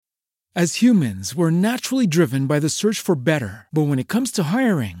As humans, we're naturally driven by the search for better. But when it comes to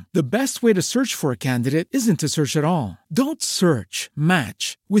hiring, the best way to search for a candidate isn't to search at all. Don't search,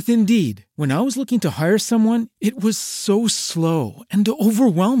 match with Indeed. When I was looking to hire someone, it was so slow and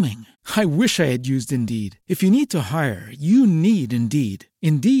overwhelming. I wish I had used Indeed. If you need to hire, you need Indeed.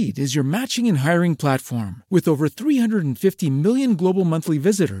 Indeed is your matching and hiring platform with over 350 million global monthly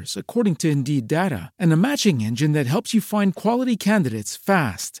visitors, according to Indeed data, and a matching engine that helps you find quality candidates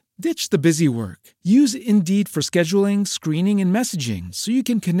fast. Ditch the busy work. Use Indeed for scheduling, screening, and messaging so you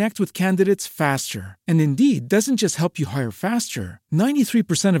can connect with candidates faster. And Indeed doesn't just help you hire faster.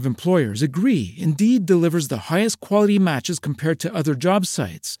 93% of employers agree Indeed delivers the highest quality matches compared to other job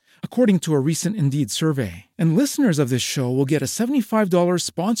sites, according to a recent Indeed survey. And listeners of this show will get a $75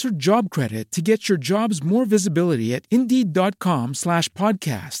 sponsored job credit to get your jobs more visibility at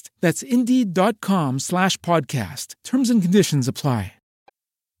Indeed.com/podcast. That's Indeed.com/podcast. Terms and conditions apply.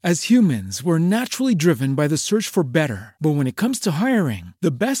 As humans, we're naturally driven by the search for better. But when it comes to hiring,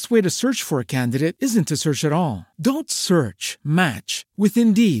 the best way to search for a candidate isn't to search at all. Don't search, match with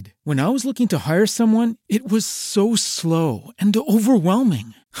Indeed. When I was looking to hire someone, it was so slow and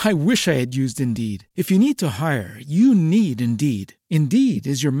overwhelming. I wish I had used Indeed. If you need to hire, you need Indeed. Indeed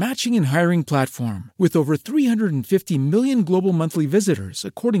is your matching and hiring platform with over 350 million global monthly visitors,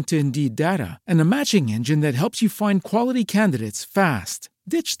 according to Indeed data, and a matching engine that helps you find quality candidates fast.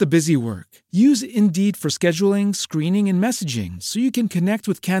 Ditch the busy work. Use Indeed for scheduling, screening, and messaging so you can connect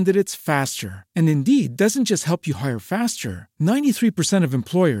with candidates faster. And Indeed doesn't just help you hire faster. 93% of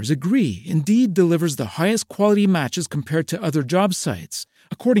employers agree Indeed delivers the highest quality matches compared to other job sites,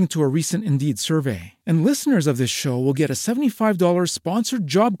 according to a recent Indeed survey. And listeners of this show will get a $75 sponsored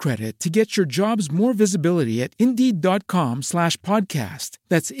job credit to get your jobs more visibility at Indeed.com/podcast.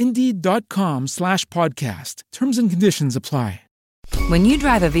 That's Indeed.com/podcast. Terms and conditions apply. When you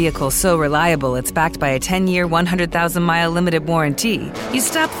drive a vehicle so reliable it's backed by a 10-year, 100,000-mile limited warranty, you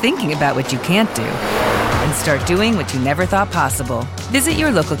stop thinking about what you can't do and start doing what you never thought possible. Visit your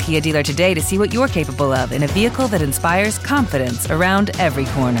local Kia dealer today to see what you're capable of in a vehicle that inspires confidence around every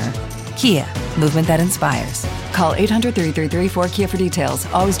corner. Kia, movement that inspires. Call 800-333-4KIA for details.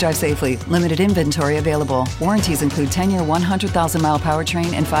 Always drive safely. Limited inventory available. Warranties include 10-year 100,000-mile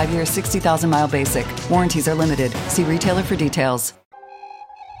powertrain and 5-year 60,000-mile basic. Warranties are limited. See retailer for details.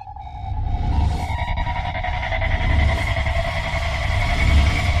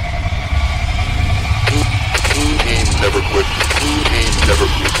 Never quit.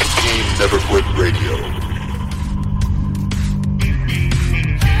 Never quit radio.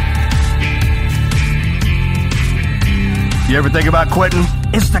 You ever think about quitting?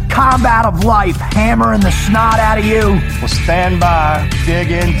 It's the combat of life, hammering the snot out of you. Well, stand by,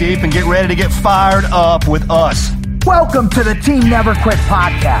 dig in deep, and get ready to get fired up with us. Welcome to the Team Never Quit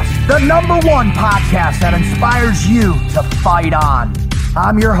podcast, the #1 podcast that inspires you to fight on.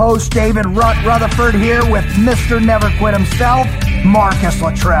 I'm your host, David Rutherford, here with Mr. Never Quit himself, Marcus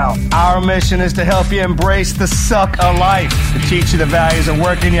Luttrell. Our mission is to help you embrace the suck of life, to teach you the values of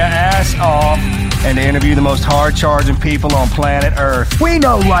working your ass off, and to interview the most hard-charging people on planet Earth. We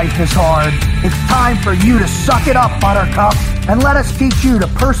know life is hard. It's time for you to suck it up, Buttercup, and let us teach you to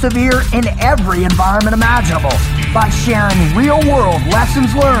persevere in every environment imaginable by sharing real-world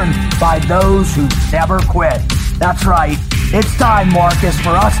lessons learned by those who never quit. That's right. It's time, Marcus, for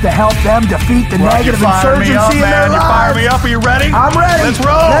us to help them defeat the negative insurgency in their lives. You fire me up. Are you ready? I'm ready. Let's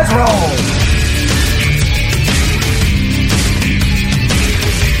roll. Let's roll.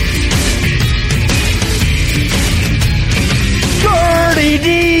 Dirty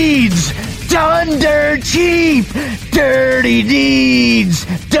deeds done dirt cheap. Dirty deeds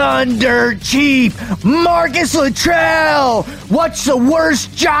done dirt cheap. Marcus Luttrell, what's the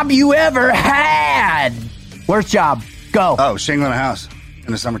worst job you ever had? Worst job. Go. Oh, shingling a house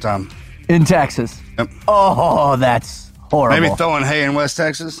in the summertime. In Texas. Yep. Oh, that's horrible. Maybe throwing hay in West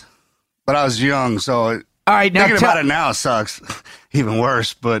Texas. But I was young, so all right, now thinking about it now sucks. Even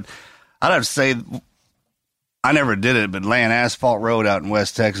worse. But I'd have to say I never did it, but laying asphalt road out in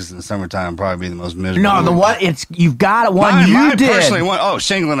West Texas in the summertime would probably be the most miserable. No, the what? You've got it. Mine did. Personally,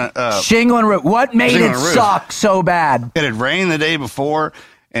 shingling. Shingling. What made it suck so bad? It had rained the day before,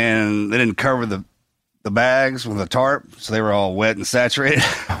 and they didn't cover the bags with a tarp, so they were all wet and saturated.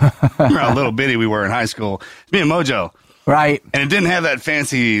 Remember how little bitty we were in high school. It's me and Mojo. Right. And it didn't have that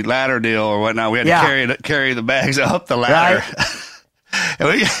fancy ladder deal or whatnot. We had to carry the bags up the ladder. Right. And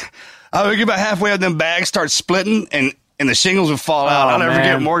we get about halfway up, them bags start splitting, and the shingles would fall out. I'll never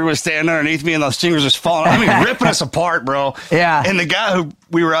forget, Morgan was standing underneath me, and those shingles just falling out. I mean, ripping us apart, bro. Yeah. And the guy who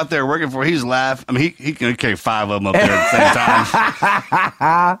we were out there working for, he's laughing. I mean, he can carry 5 of them up there at the same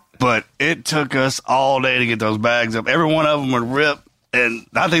time. But it took us all day to get those bags up. Every one of them would rip. And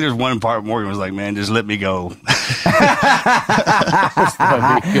I think there's one part Morgan was like, man, just let me go. Just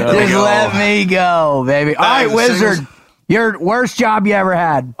let me go, baby. All right, Wizard, your worst job you ever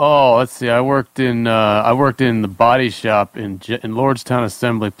had? Oh, let's see. I worked in the body shop in Lordstown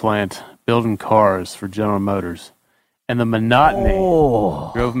Assembly Plant building cars for General Motors. And the monotony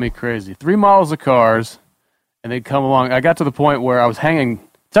drove me crazy. 3 miles of cars, and they'd come along. I got to the point where I was hanging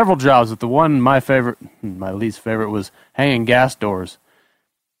several jobs, but the one, my least favorite, was hanging gas doors.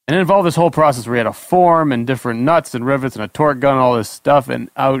 And it involved this whole process where you had a form and different nuts and rivets and a torque gun and all this stuff. And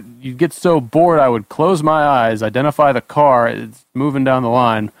you'd get so bored, I would close my eyes, identify the car, it's moving down the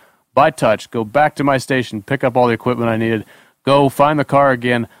line, by touch, go back to my station, pick up all the equipment I needed, go find the car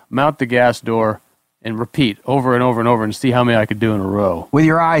again, mount the gas door, and repeat over and over and over and see how many I could do in a row. With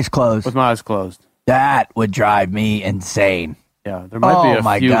your eyes closed? With my eyes closed. That would drive me insane. Yeah, there might be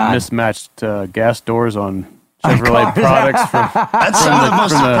a few mismatched gas doors on Chevrolet products. That's some of the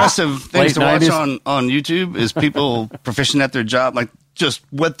most impressive things to watch on YouTube is people proficient at their job, like just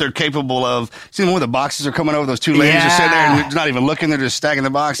what they're capable of. See them when the boxes are coming over, those two ladies are sitting there and they're not even looking, they're just stacking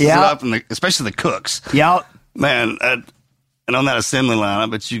the boxes up, and especially the cooks. Yep. Man, and on that assembly line, I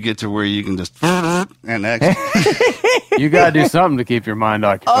bet you get to where you can just and next. You got to do something to keep your mind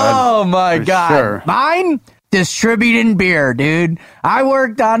occupied. Oh, my God. Sure. Mine? Distributing beer, dude. I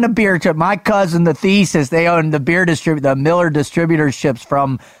worked on the beer trip. My cousin, the Thesis, they owned the the Miller distributorships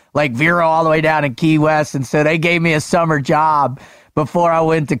from like Vero all the way down in Key West. And so they gave me a summer job before I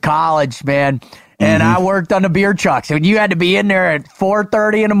went to college, man. And I worked on the beer trucks. And you had to be in there at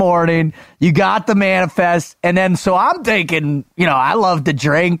 4:30 in the morning. You got the manifest. And then, so I'm thinking, I love to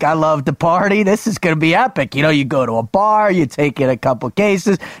drink. I love to party. This is going to be epic. You go to a bar, you take in a couple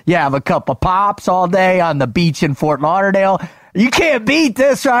cases, you have a couple pops all day on the beach in Fort Lauderdale. You can't beat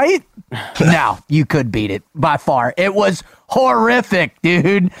this, right? No, you could beat it by far. It was horrific,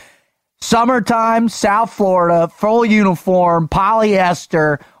 dude. Summertime, South Florida, full uniform,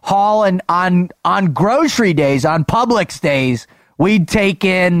 polyester, hauling on grocery days, on Publix days, we'd take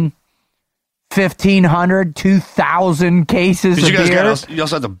in 1,500, 2,000 cases of beer. You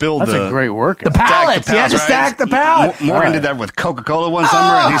also had to build That's a great workout. The pallets. You had to stack the pallets. Morgan did that with Coca-Cola one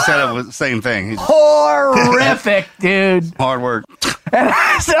summer, and he said it was the same thing. Horrific, dude. Hard work. And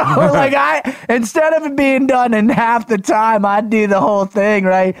so, instead of it being done in half the time, I'd do the whole thing,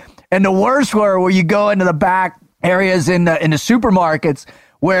 right? And the worst were where you go into the back areas in the supermarkets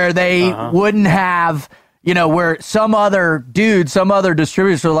where they wouldn't have, where some other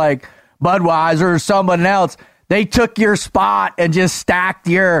distributors are like Budweiser or someone else, they took your spot and just stacked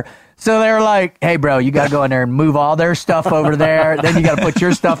so they're like, hey, bro, you got to go in there and move all their stuff over there. Then you got to put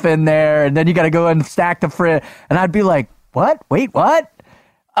your stuff in there. And then you got to go and stack the fridge. And I'd be like, what? Wait, what?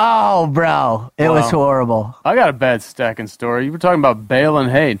 Oh, bro, it was horrible. I got a bad stacking story. You were talking about baling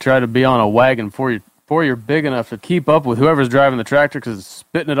hay. Try to be on a wagon before you're big enough to keep up with whoever's driving the tractor because it's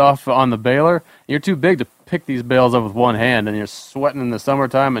spitting it off on the baler. You're too big to pick these bales up with one hand, and you're sweating in the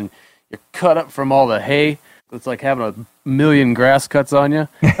summertime, and you're cut up from all the hay. It's like having a million grass cuts on you.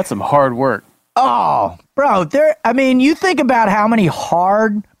 That's some hard work. Oh, bro, you think about how many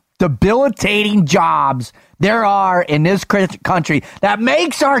hard, debilitating jobs there are in this country that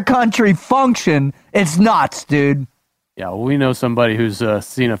makes our country function. It's nuts, dude. Yeah, well, we know somebody who's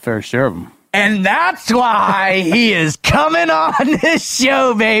seen a fair share of them. And that's why he is coming on this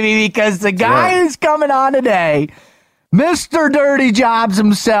show, baby, because the guy who's coming on today, Mr. Dirty Jobs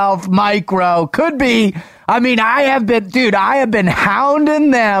himself, Mike Rowe, could be, I have been hounding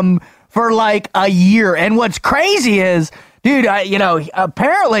them for like a year. And what's crazy is, dude,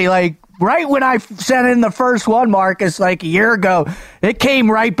 apparently, like, right when I sent in the first one, Marcus, like a year ago, it came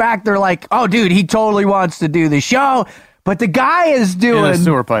right back. They're like, oh, dude, he totally wants to do the show. But the guy is doing... in a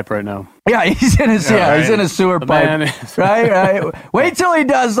sewer pipe right now. Yeah, he's in a sewer pipe. Right. Wait till he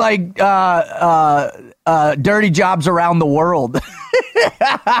does, like, dirty jobs around the world.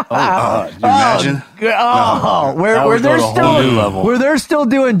 Can you imagine? Where they're still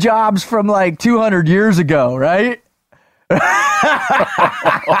doing jobs from, like, 200 years ago, right?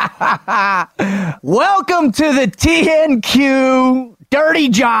 Welcome to the TNQ Dirty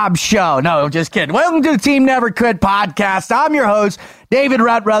Job Show. No, just kidding. Welcome to the Team Never Quit podcast. I'm your host, David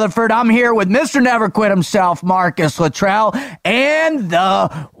Rhett Rutherford. I'm here with Mr. Never Quit himself, Marcus Luttrell, and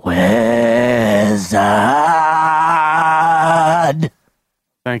the Wizard.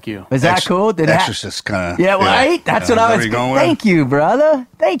 Thank you. Is that cool? Exorcist kind of. Yeah, right. That's what I was. Thank you, brother.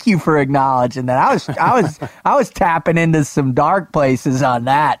 Thank you for acknowledging that. I was tapping into some dark places on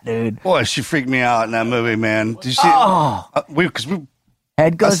that, dude. Boy, she freaked me out in that movie, man. Did you see? Oh, Because we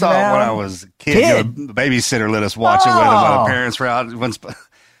Head goes I saw down. it when I was a kid. You know, the babysitter let us watch it with him when our parents were out.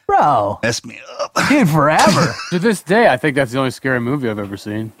 Bro. Messed me up. Dude, forever. To this day, I think that's the only scary movie I've ever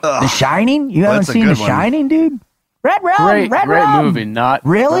seen. The Shining? You haven't seen The Shining, dude? Red Rum. Great movie. Not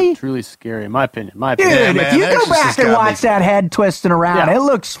truly scary, in my opinion. Dude, if you go back and watch that head twisting around, it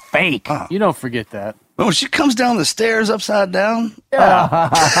looks fake. You don't forget that. When she comes down the stairs upside down? Yeah.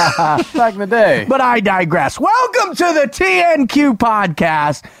 Back in the day. But I digress. Welcome to the TNQ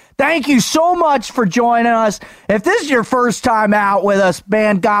podcast. Thank you so much for joining us. If this is your first time out with us,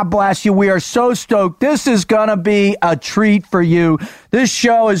 man, God bless you. We are so stoked. This is going to be a treat for you. This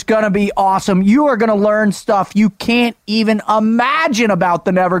show is going to be awesome. You are going to learn stuff you can't even imagine about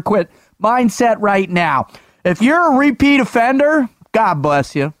the Never Quit mindset right now. If you're a repeat offender, God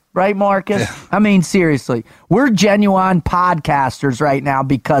bless you. Right, Marcus? Yeah. I mean, seriously, we're genuine podcasters right now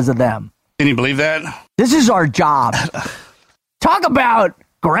because of them. Can you believe that? This is our job. Talk about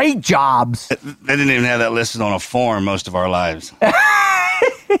great jobs. They didn't even have that listed on a form most of our lives. I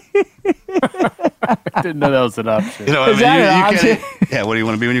didn't know that was an option. You know, is that an option? Yeah, what do you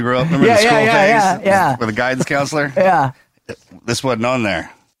want to be when you grow up? Remember the school days? Yeah. With a guidance counselor? Yeah. This wasn't on there.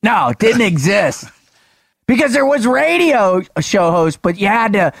 No, it didn't exist. Because there was radio show hosts, but you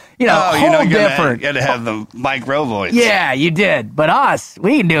had to, whole different. You had to have the Mike Rowe voice. Yeah, you did. But us,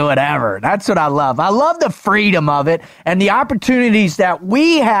 we can do whatever. That's what I love. I love the freedom of it and the opportunities that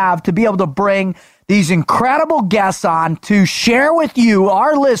we have to be able to bring these incredible guests on to share with you,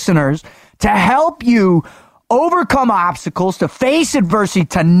 our listeners, to help you overcome obstacles, to face adversity,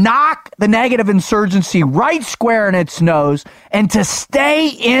 to knock the negative insurgency right square in its nose, and to stay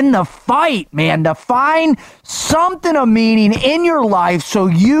in the fight, man, to find something of meaning in your life so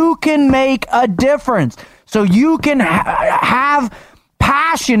you can make a difference, so you can have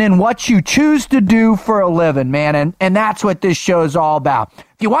passion in what you choose to do for a living, man, and that's what this show is all about.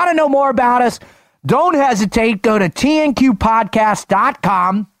 If you want to know more about us, don't hesitate. Go to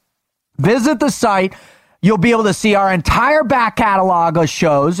tnqpodcast.com, visit the site. You'll be able to see our entire back catalog of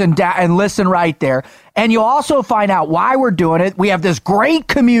shows and listen right there. And you'll also find out why we're doing it. We have this great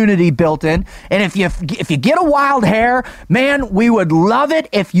community built in. And if you get a wild hair, man, we would love it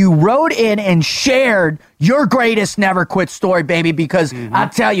if you wrote in and shared your greatest Never Quit story, baby, because I'll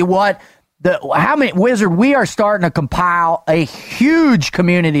tell you what, Wizard, we are starting to compile a huge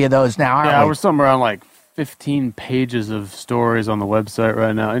community of those now, aren't we? Yeah, we're somewhere around like 15 pages of stories on the website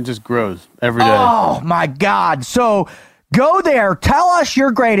right now. It just grows every day. Oh, my God. So go there. Tell us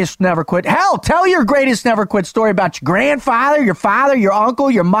your greatest Never Quit. Hell, tell your greatest Never Quit story about your grandfather, your father, your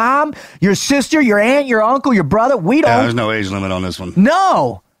uncle, your mom, your sister, your aunt, your uncle, your brother. We don't. There's no age limit on this one.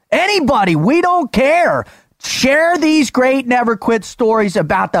 No. Anybody. We don't care. Share these great Never Quit stories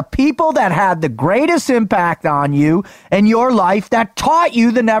about the people that had the greatest impact on you and your life that taught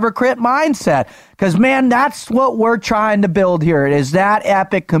you the Never Quit mindset. Because, man, that's what we're trying to build here. It is that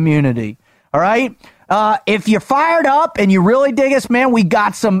epic community. All right? If you're fired up and you really dig us, man, we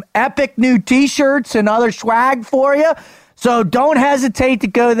got some epic new T-shirts and other swag for you. So don't hesitate to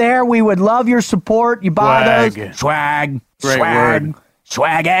go there. We would love your support. You buy those. Swag. Great swag. word.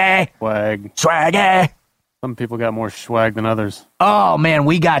 Swaggy. Swag. Swaggy. Some people got more swag than others. Oh, man,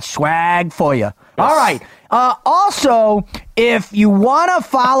 we got swag for you. Yes. All right. Also, if you want to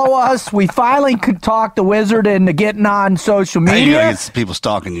follow us, we finally could talk the Wizard into getting on social media. Hey, you gotta get people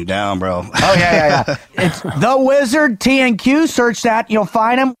stalking you down, bro. Oh, yeah. It's The Wizard TNQ. Search that. You'll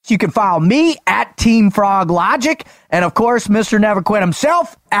find him. You can follow me at Team Frog Logic. And, of course, Mr. Never Quit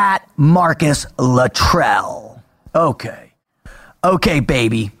himself at Marcus Luttrell. Okay,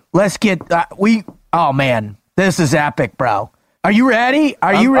 baby. Let's get... Oh, man, this is epic, bro. Are you ready?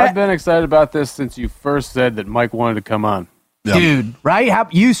 I've been excited about this since you first said that Mike wanted to come on. Yeah. Dude, right?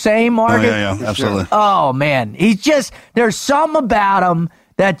 You same, Marcus? Oh, yeah, absolutely. Oh, man. There's something about him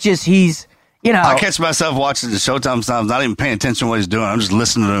that just, he's, I catch myself watching the Showtime times, not even paying attention to what he's doing. I'm just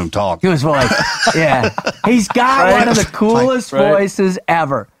listening to him talk. To his voice. Yeah. He's got one of the coolest voices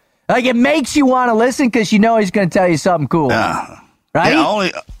ever. Like, it makes you want to listen because you know he's going to tell you something cool. Yeah. Right? Yeah,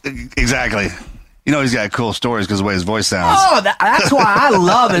 exactly. You know he's got cool stories because of the way his voice sounds. Oh, that's why I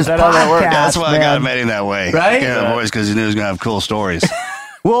love his podcast. That's why I got him made him that way. Right? Yeah, the voice because he knew he was going to have cool stories.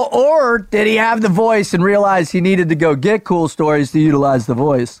 Well, or did he have the voice and realize he needed to go get cool stories to utilize the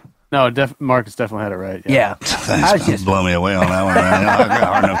voice? No, Marcus definitely had it right. Yeah. Thanks, just blow me away on that one, man. I got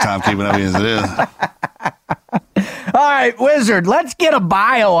hard enough time keeping up as it is. All right, Wizard, let's get a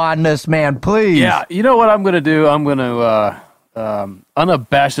bio on this man, please. Yeah, you know what I'm going to do? I'm going to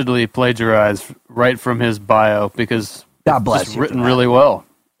unabashedly plagiarize right from his bio because God bless it's you written really well.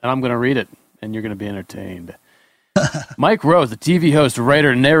 And I'm going to read it, and you're going to be entertained. Mike Rowe is a TV host,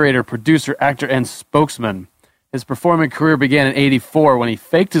 writer, narrator, producer, actor, and spokesman. His performing career began in '84 when he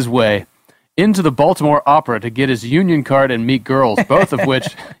faked his way into the Baltimore Opera to get his union card and meet girls, both of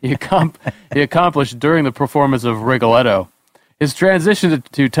which he accomplished during the performance of Rigoletto. His transition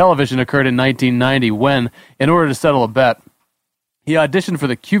to television occurred in 1990 when, in order to settle a bet, he auditioned for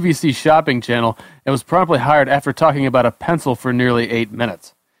the QVC shopping channel and was promptly hired after talking about a pencil for nearly 8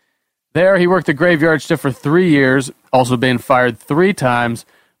 minutes. There, he worked the graveyard shift for 3 years, also being fired 3 times,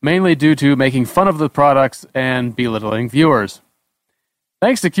 mainly due to making fun of the products and belittling viewers.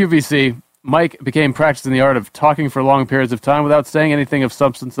 Thanks to QVC, Mike became practiced in the art of talking for long periods of time without saying anything of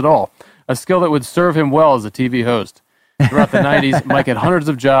substance at all, a skill that would serve him well as a TV host. Throughout the 90s, Mike had hundreds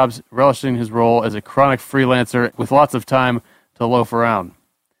of jobs, relishing his role as a chronic freelancer with lots of time to loaf around.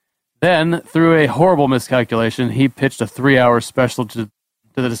 Then, through a horrible miscalculation, he pitched a 3-hour special to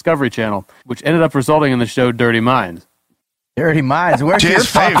the Discovery Channel, which ended up resulting in the show Dirty Minds. Dirty Minds. Where's your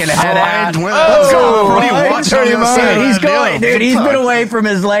fucking head at? What are you watching on the other side of He's that going, deal? dude. He's been away from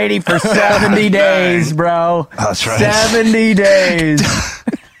his lady for 70 days, bro. That's right. 70 days.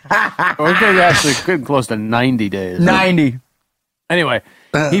 We're actually getting close to 90 days. 90. Anyway,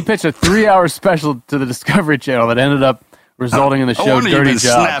 he pitched a 3-hour special to the Discovery Channel that ended up resulting in the show Dirty Jobs.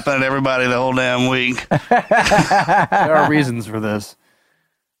 Snapping at everybody the whole damn week. There are reasons for this.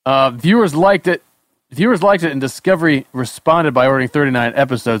 Viewers liked it. And Discovery responded by ordering 39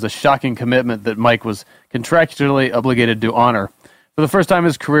 episodes, a shocking commitment that Mike was contractually obligated to honor. For the first time in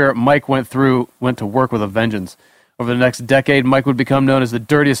his career, Mike went to work with a vengeance. Over the next decade, Mike would become known as the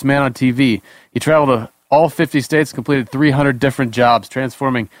dirtiest man on TV. He traveled to all 50 states, completed 300 different jobs,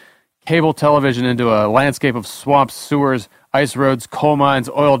 transforming cable television into a landscape of swamps, sewers, ice roads, coal mines,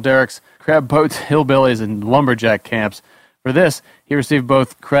 oil derricks, crab boats, hillbillies, and lumberjack camps. For this, he received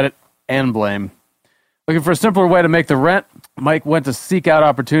both credit and blame. Looking for a simpler way to make the rent, Mike went to seek out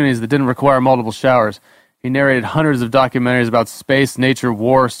opportunities that didn't require multiple showers. He narrated hundreds of documentaries about space, nature,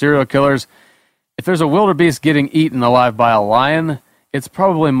 war, serial killers. If there's a wildebeest getting eaten alive by a lion, it's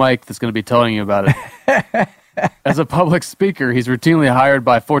probably Mike that's going to be telling you about it. As a public speaker, he's routinely hired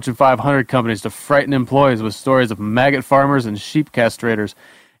by Fortune 500 companies to frighten employees with stories of maggot farmers and sheep castrators.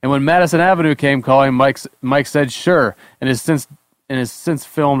 And when Madison Avenue came calling, Mike said sure, and has since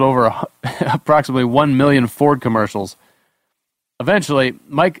filmed over approximately 1 million Ford commercials. Eventually,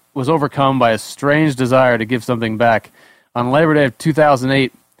 Mike was overcome by a strange desire to give something back. On Labor Day of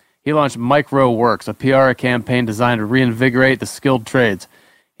 2008, he launched Mike Rowe Works, a PR campaign designed to reinvigorate the skilled trades.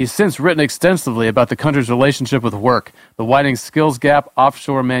 He's since written extensively about the country's relationship with work, the widening skills gap,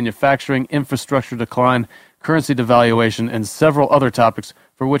 offshore manufacturing, infrastructure decline, currency devaluation, and several other topics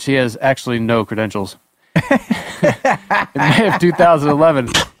for which he has actually no credentials. In May of 2011,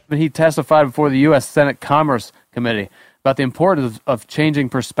 he testified before the U.S. Senate Commerce Committee about the importance of changing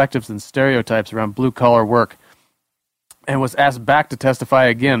perspectives and stereotypes around blue-collar work, and was asked back to testify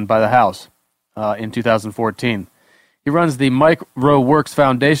again by the House in 2014. He runs the Mike Rowe Works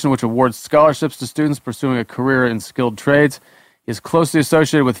Foundation, which awards scholarships to students pursuing a career in skilled trades. He is closely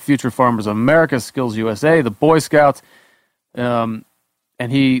associated with Future Farmers of America, Skills USA, the Boy Scouts, and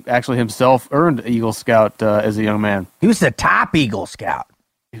he actually himself earned Eagle Scout as a young man. He was the top Eagle Scout.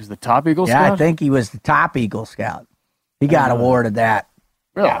 He was the top Eagle Scout? Yeah, I think he was the top Eagle Scout. He got awarded that.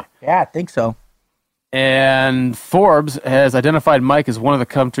 Really? Yeah, I think so. And Forbes has identified Mike as one of the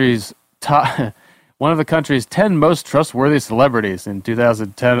country's 10 most trustworthy celebrities in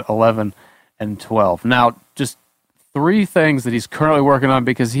 2010, 11, and 12. Now, just 3 things that he's currently working on,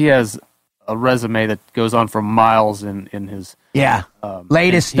 because he has a resume that goes on for miles in his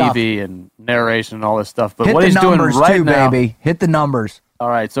latest in TV stuff and narration and all this stuff. But hit what the he's doing numbers right too, now, baby. Hit the numbers. All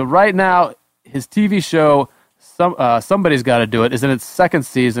right, so right now his TV show, Somebody's Got to Do It, is in its 2nd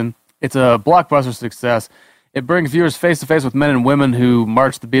season. It's a blockbuster success. It brings viewers face-to-face with men and women who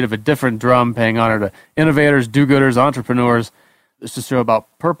march the beat of a different drum, paying honor to innovators, do-gooders, entrepreneurs. It's a show about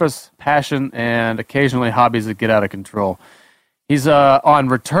purpose, passion, and occasionally hobbies that get out of control. He's on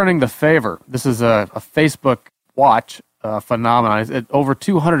Returning the Favor. This is a Facebook watch phenomenon. It's over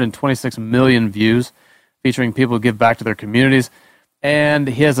 226 million views, featuring people who give back to their communities. And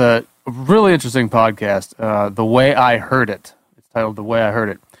he has a really interesting podcast, The Way I Heard It. It's titled The Way I Heard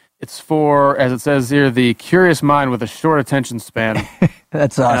It. It's for, as it says here, the curious mind with a short attention span.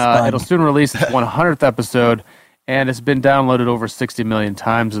 That's awesome. It'll soon release its 100th episode, and it's been downloaded over 60 million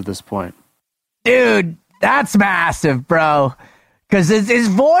times at this point. Dude, that's massive, bro. Because it's his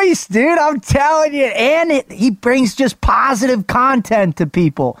voice, dude. I'm telling you. And he brings just positive content to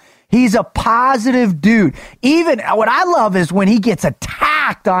people. He's a positive dude. Even what I love is when he gets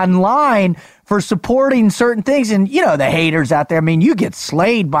attacked online for supporting certain things. And, the haters out there, I mean, you get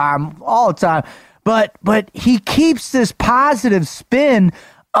slayed by them all the time. But he keeps this positive spin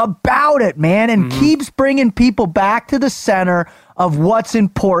about it, man, and keeps bringing people back to the center of what's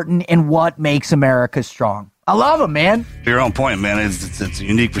important and what makes America strong. I love him, man. Your own point, man. It's a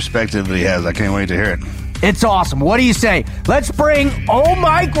unique perspective that he has. I can't wait to hear it. It's awesome. What do you say? Let's bring old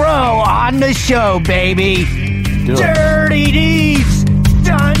Mike Rowe on the show, baby. Dirty Deeds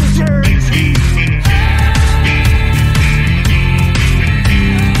done dirty.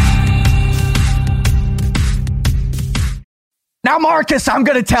 Now, Marcus, I'm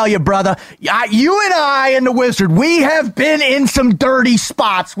going to tell you, brother, you and I and the Wizard, we have been in some dirty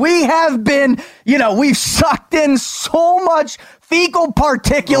spots. We have been, we've sucked in so much fecal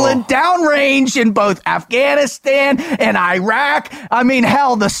particulate downrange in both Afghanistan and Iraq. I mean,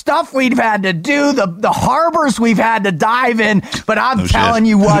 hell, the stuff we've had to do, the harbors we've had to dive in. But I'm telling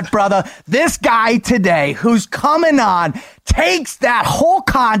you what, brother, this guy today who's coming on takes that whole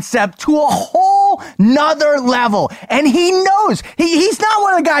concept to a whole nother level. And he knows he's not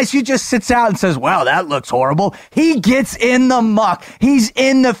one of the guys who just sits out and says, well, that looks horrible. He gets in the muck. He's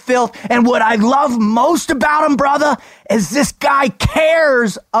in the filth. And what I love most about him, brother, is this guy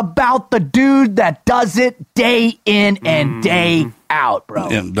cares about the dude that does it day in and day out, bro.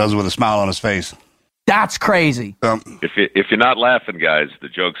 Yeah, does it with a smile on his face. That's crazy. If you're not laughing, guys, the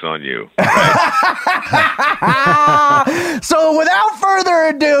joke's on you. Right? So without further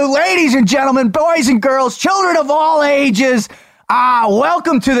ado, ladies and gentlemen, boys and girls, children of all ages,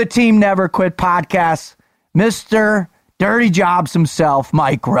 welcome to the Team Never Quit podcast, Mr. Dirty Jobs himself,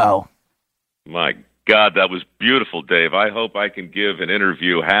 Mike Rowe. My God, that was beautiful, Dave. I hope I can give an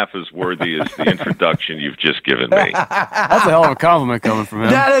interview half as worthy as the introduction you've just given me. That's a hell of a compliment coming from him.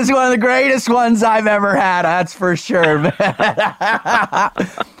 That is one of the greatest ones I've ever had, that's for sure, man.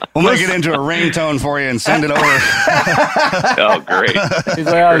 We'll make it into a ringtone for you and send it over. Oh, great. He's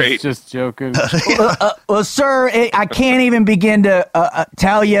like, I was just joking. Well, sir, I can't even begin to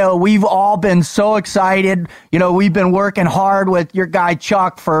tell you, we've all been so excited. We've been working hard with your guy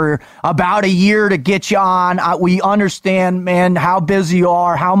Chuck for about a year to get you on. We understand, man, how busy you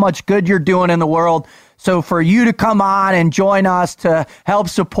are, how much good you're doing in the world. So for you to come on and join us to help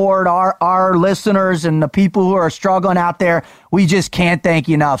support our listeners and the people who are struggling out there, we just can't thank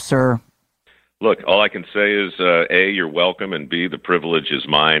you enough, sir. Look, all I can say is, A, you're welcome, and B, the privilege is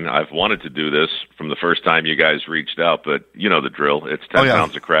mine. I've wanted to do this from the first time you guys reached out, but you know the drill. It's 10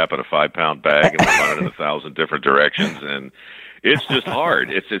 pounds of crap in a 5-pound bag, and we're running in 1,000 different directions, and it's just hard.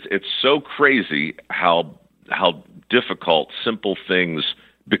 It's so crazy how difficult simple things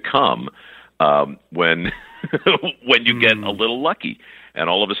become when you get a little lucky, and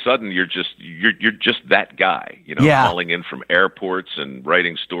all of a sudden you're just that guy, calling in from airports and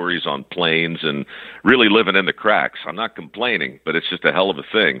writing stories on planes and really living in the cracks. I'm not complaining, but it's just a hell of a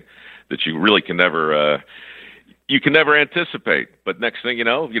thing that you really can never anticipate. But next thing you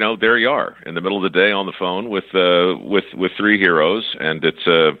know, there you are in the middle of the day on the phone with three heroes, and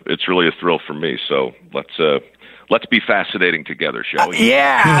it's really a thrill for me. So let's be fascinating together, shall we?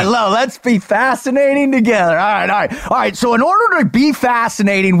 Let's be fascinating together. All right. So in order to be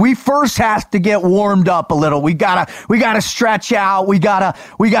fascinating, we first have to get warmed up a little. We gotta stretch out. We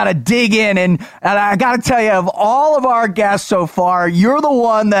gotta dig in. And I gotta tell you, of all of our guests so far, you're the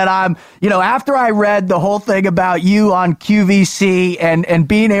one that I'm, after I read the whole thing about you on QVC and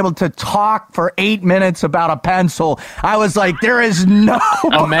being able to talk for 8 minutes about a pencil, I was like, there is no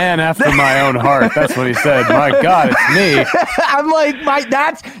a man after my own heart. That's what he said. My God. It's me. I'm like, Mike,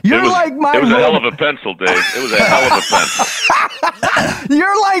 it was a hell of a pencil, Dave. It was a hell of a pencil.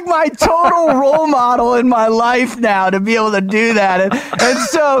 You're like my total role model in my life now to be able to do that. And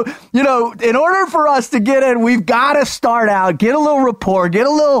so, in order for us to get in, we've got to start out, get a little rapport, get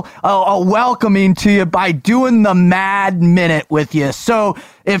a little welcoming to you by doing the Mad Minute with you. So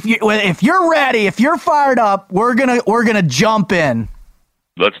if you're ready, if you're fired up, we're gonna jump in.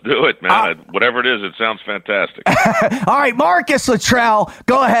 Let's do it, man. Whatever it is, it sounds fantastic. All right, Marcus Luttrell,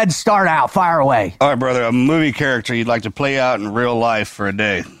 go ahead and start out. Fire away. All right, brother. A movie character you'd like to play out in real life for a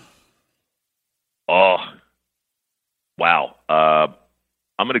day. Oh, wow.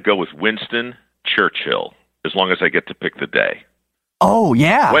 I'm going to go with Winston Churchill, as long as I get to pick the day. Oh,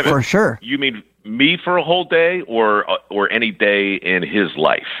 yeah, for sure. You mean me for a whole day or any day in his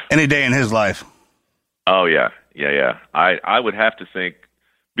life? Any day in his life. Oh, yeah. I would have to think,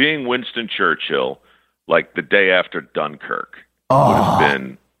 being Winston Churchill, like the day after Dunkirk, would have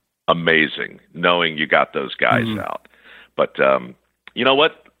been amazing, knowing you got those guys out. But you know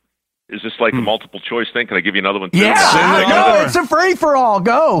what? Is this like a multiple choice thing? Can I give you another one too? Yeah, no, it's a free-for-all.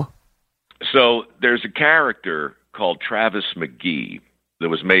 Go. So there's a character called Travis McGee that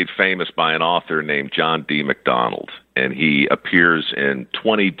was made famous by an author named John D. MacDonald, and he appears in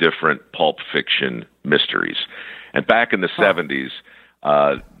 20 different pulp fiction mysteries. And back in the 70s,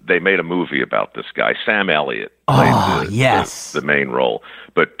 they made a movie about this guy. Sam Elliott played the main role.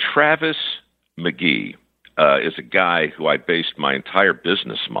 But Travis McGee is a guy who I based my entire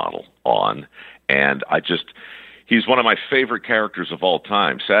business model on, and he's one of my favorite characters of all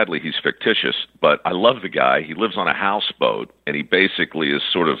time. Sadly, he's fictitious, but I love the guy. He lives on a houseboat, and he basically is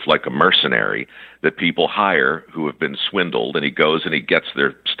sort of like a mercenary that people hire who have been swindled, and he goes and he gets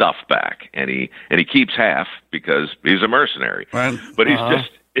their stuff back, and he keeps half because he's a mercenary. Right. But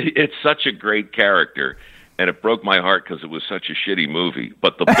it's such a great character. And it broke my heart because it was such a shitty movie.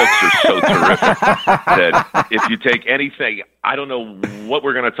 But the books are so terrific that if you take anything, I don't know what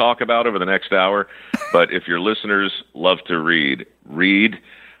we're going to talk about over the next hour, but if your listeners love to read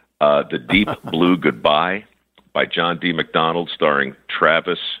The Deep Blue Goodbye by John D. MacDonald, starring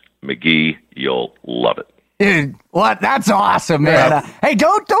Travis McGee. You'll love it. Dude, what? That's awesome, man. Yeah. Hey,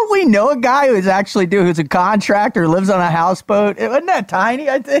 don't we know a guy who's a contractor, lives on a houseboat? Isn't that Tiny,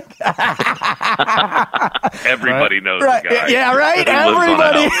 I think? Everybody knows the guy. Yeah, right?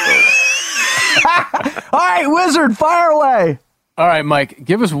 Everybody. All right, Wizard, fire away. All right, Mike,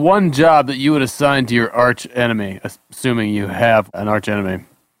 give us one job that you would assign to your arch enemy, assuming you have an arch enemy.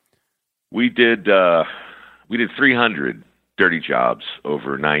 We did 300 dirty jobs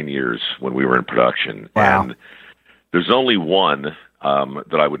over 9 years when we were in production. Wow. And there's only one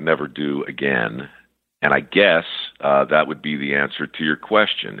that I would never do again. And I guess that would be the answer to your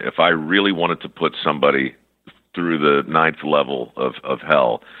question. If I really wanted to put somebody through the 9th level of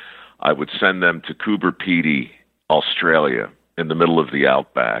hell, I would send them to Coober Pedy, Australia, in the middle of the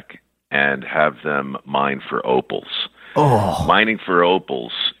outback, and have them mine for opals. Oh. Mining for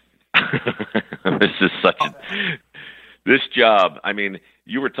opals. This is this job, I mean,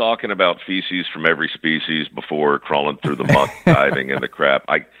 you were talking about feces from every species before, crawling through the muck, diving in the crap.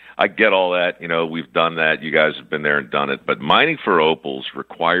 I get all that. You know, we've done that. You guys have been there and done it. But mining for opals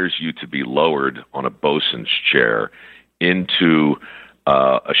requires you to be lowered on a bosun's chair into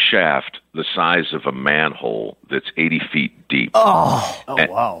a shaft the size of a manhole that's 80 feet deep.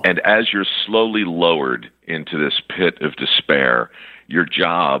 Wow. And as you're slowly lowered into this pit of despair, your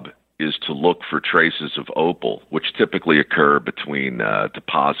job is to look for traces of opal, which typically occur between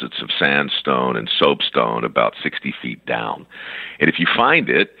deposits of sandstone and soapstone about 60 feet down. And if you find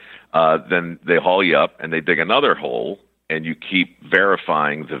it, then they haul you up and they dig another hole, and you keep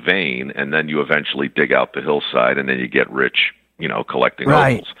verifying the vein, and then you eventually dig out the hillside, and then you get rich, collecting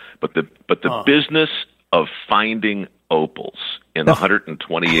opals. But the business of finding opals in the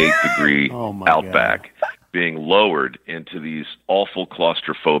 128-degree outback, being lowered into these awful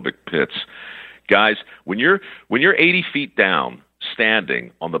claustrophobic pits. Guys, when you're 80 feet down,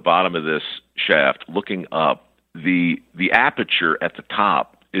 standing on the bottom of this shaft, looking up, the aperture at the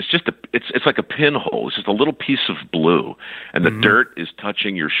top is just it's like a pinhole. It's just a little piece of blue, and the dirt is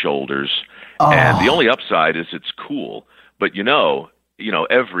touching your shoulders. And the only upside is it's cool. But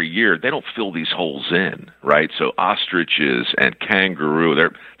every year they don't fill these holes in, right? So ostriches and kangaroo,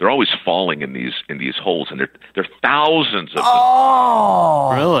 they're always falling in these holes, and there are thousands of them.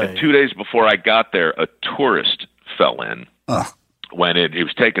 Oh, really? And 2 days before I got there, a tourist fell in. When he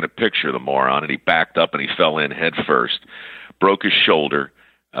was taking a picture, the moron, and he backed up and he fell in head first, broke his shoulder,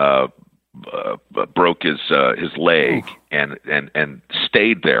 broke his leg, and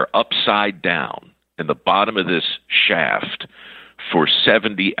stayed there upside down in the bottom of this shaft for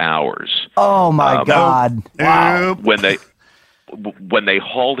 70 hours. Oh my God! Wow. When they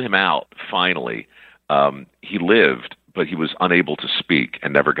hauled him out, finally, he lived, but he was unable to speak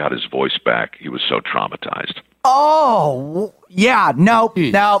and never got his voice back. He was so traumatized. Oh yeah, no,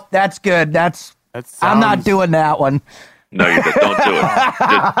 that's good. I'm not doing that one. No, don't do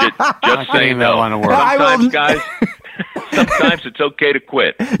it. Just say no. Sometimes, guys. Sometimes it's okay to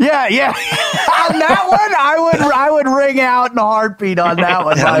quit. Yeah. On that one, I would ring out in a heartbeat on that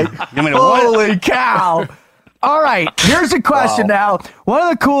one. Like, holy cow! All right, here's a question now. One of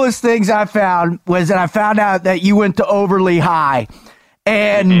the coolest things I found was that I found out that you went to Overly High.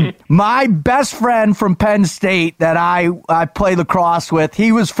 And my best friend from Penn State that I play lacrosse with,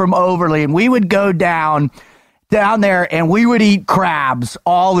 he was from Overly, and we would go down there and we would eat crabs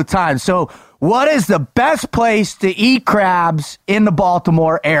all the time. So what is the best place to eat crabs in the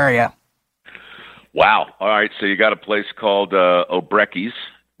Baltimore area? Wow. All right. So you got a place called Obrechi's,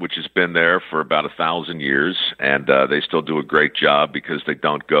 which has been there for about 1,000 years, and they still do a great job because they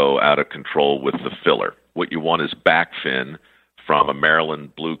don't go out of control with the filler. What you want is back fin from a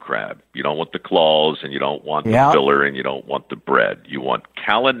Maryland blue crab. You don't want the claws, and you don't want the filler, and you don't want the bread. You want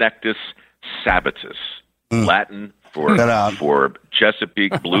Calanectus sabatus, Latin for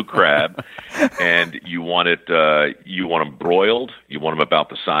Chesapeake blue crab, and you want it. You want them broiled. You want them about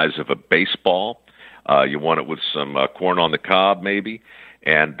the size of a baseball. You want it with some corn on the cob, maybe.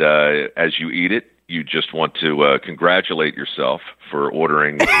 And as you eat it, you just want to congratulate yourself for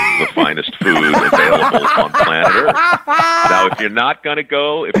ordering the finest food available on planet Earth. Now, if you're not going to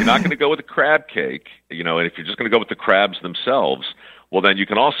go with a crab cake, and if you're just going to go with the crabs themselves, well, then you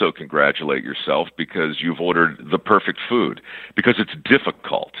can also congratulate yourself because you've ordered the perfect food. Because it's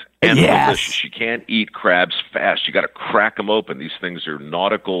difficult and delicious. You can't eat crabs fast. You got to crack them open. These things are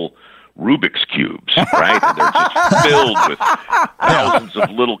nautical Rubik's cubes, right? And they're just filled with thousands of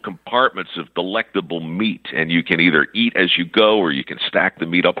little compartments of delectable meat, and you can either eat as you go or you can stack the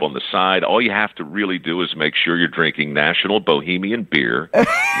meat up on the side. All you have to really do is make sure you're drinking National Bohemian beer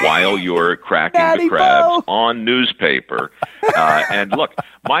while you're cracking the crabs on newspaper. And look,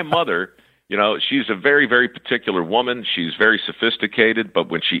 my mother, she's a very, very particular woman. She's very sophisticated, but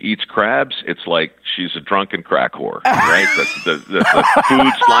when she eats crabs, it's like she's a drunken crack whore, right? The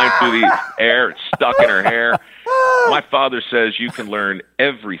food's flying through the air, it's stuck in her hair. My father says you can learn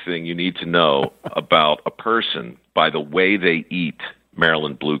everything you need to know about a person by the way they eat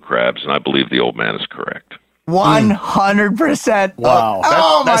Maryland blue crabs, and I believe the old man is correct. 100%.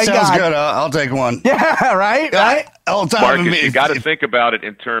 Wow. That sounds good. I'll take one. Yeah, right? Marcus, you got to think about it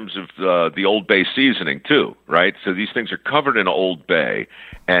in terms of the Old Bay seasoning, too, right? So these things are covered in Old Bay,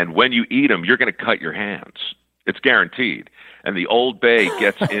 and when you eat them, you're going to cut your hands. It's guaranteed. And the Old Bay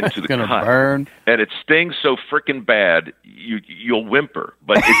gets into the cut. Burn. And it stings so freaking bad, you'll whimper.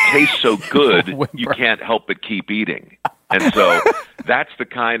 But it tastes so good, you can't help but keep eating. And so that's the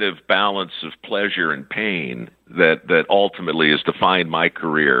kind of balance of pleasure and pain that ultimately has defined my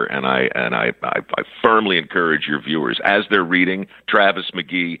career. And I firmly encourage your viewers, as they're reading Travis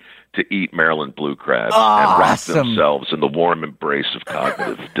McGee, to eat Maryland blue crabs and wrap themselves in the warm embrace of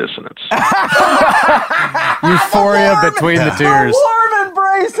cognitive dissonance. Euphoria between the tears. Warm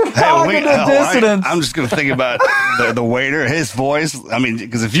embrace of cognitive dissonance. I'm just going to think about the waiter, his voice. I mean,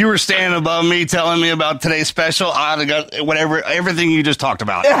 because if you were standing above me telling me about today's special, I'd have got everything you just talked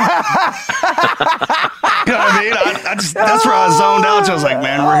about. You know what I mean? That's where I zoned out. So I was like,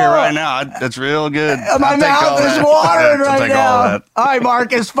 man, we're here right now. That's real good. My mouth is watering right now. All right,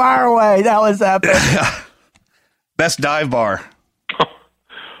 Marcus, fire away. That was epic. Best dive bar.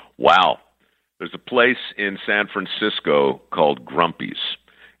 Wow. There's a place in San Francisco called Grumpy's.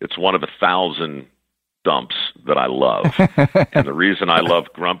 It's one of 1,000 dumps that I love. And the reason I love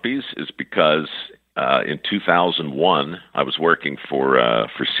Grumpy's is because in 2001, I was working for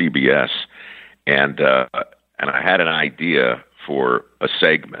CBS, and I had an idea for a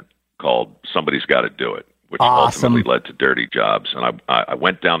segment called Somebody's Got to Do It, which ultimately led to Dirty Jobs. And I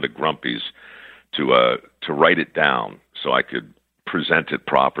went down to Grumpy's to write it down so I could present it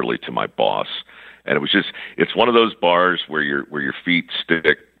properly to my boss. And it's one of those bars where your feet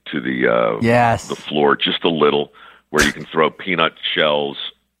stick to the floor just a little, where you can throw peanut shells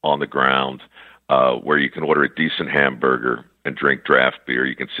on the ground, where you can order a decent hamburger and drink draft beer.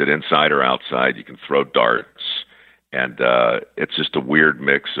 You can sit inside or outside. You can throw darts. And it's just a weird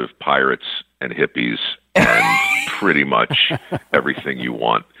mix of pirates and hippies and pretty much everything you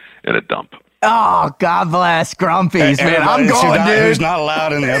want in a dump. Oh, God bless Grumpy's, man. I'm going, dude. Who's not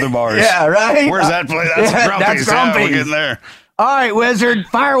allowed in the other bars. Yeah, right? Where's that place? That's Grumpy's. That's Grumpy's. Yeah, we're getting there. All right, Wizard,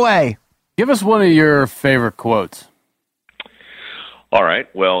 fire away. Give us one of your favorite quotes. All right.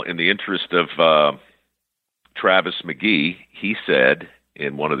 Well, in the interest of Travis McGee, he said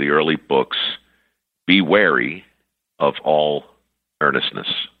in one of the early books, "Be wary of all earnestness."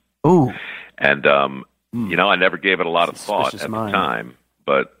 Ooh. And, I never gave it a lot of thought at the time,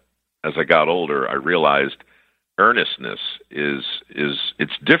 but as I got older, I realized earnestness is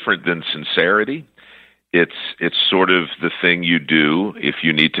it's different than sincerity. It's sort of the thing you do if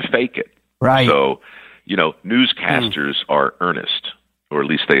you need to fake it. Right. So, newscasters are earnest, or at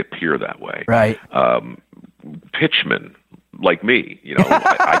least they appear that way. Right. Pitchmen, like me,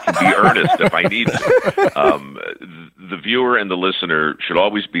 I can be earnest if I need to. The viewer and the listener should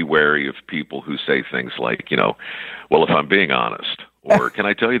always be wary of people who say things like, well, if I'm being honest, or can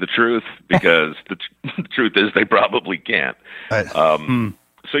I tell you the truth? Because the truth is they probably can't.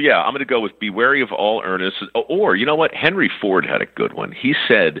 So, yeah, I'm going to go with be wary of all earnest. Or, you know what? Henry Ford had a good one. He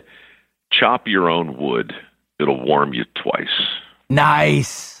said, chop your own wood. It'll warm you twice.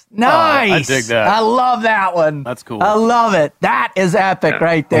 Nice. Nice. I dig that. I love that one. That's cool. I love it. That is epic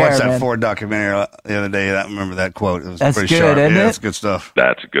right there. I watched that man. Ford documentary the other day. I remember that quote. It was That's pretty good, sharp. isn't it? That's good stuff.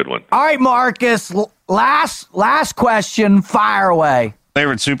 That's a good one. All right, Marcus. Last question. Fire away.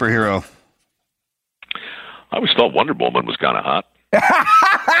 Favorite superhero? I always thought Wonder Woman was kind of hot.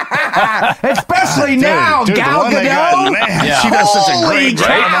 Especially now, dude, Gal Gadot. She does such a great job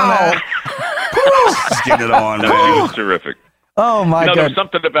on that. Just getting it on, No, man. it was terrific. Oh my There god! was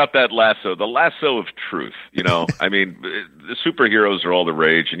something about that lasso, the lasso of truth. I mean, the superheroes are all the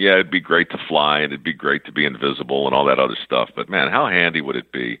rage, and yeah, it'd be great to fly, and it'd be great to be invisible, and all that other stuff. But man, how handy would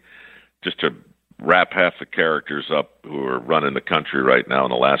it be just to wrap half the characters up who are running the country right now in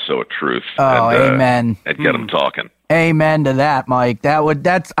the lasso of truth? Oh, and, amen. And get them talking. Amen to that, Mike.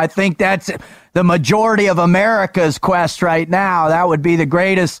 I think that's the majority of America's quest right now. That would be the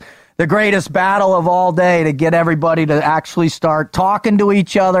greatest battle of all day, to get everybody to actually start talking to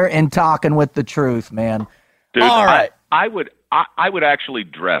each other and talking with the truth, man. Dude, all right. I would actually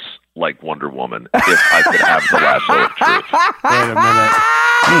dress like Wonder Woman if I could have the lasso of truth. Wait a minute.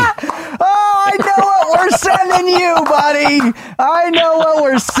 Oh, I know what we're sending you, buddy. I know what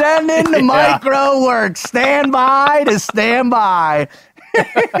we're sending to Micro Works. Stand by to stand by.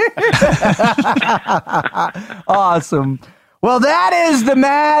 Awesome. Well, that is the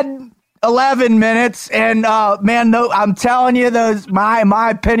Mad 11 minutes. And, man, no, I'm telling you, those,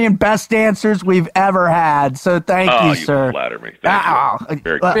 my opinion, best answers we've ever had. So thank you, sir. You flatter me. Thank you.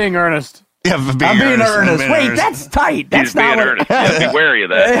 Very good. Being earnest. Yeah, I'm being earnest. Wait, that's tight. That's He's being earnest. Yeah, be wary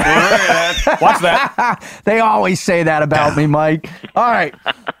of that. Watch that. They always say that about me, Mike. All right.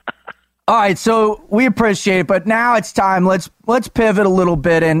 All right, so we appreciate it, but now it's time. Let's pivot a little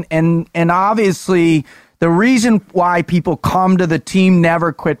bit, and obviously the reason why people come to the Team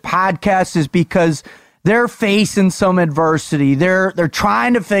Never Quit podcast is because they're facing some adversity. They're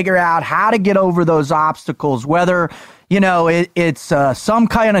trying to figure out how to get over those obstacles, whether it's some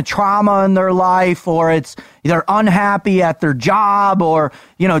kind of trauma in their life, or they're unhappy at their job, or,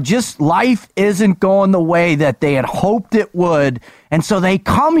 just life isn't going the way that they had hoped it would. And so they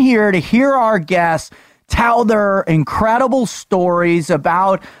come here to hear our guests tell their incredible stories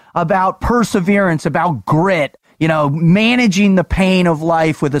about perseverance, about grit, managing the pain of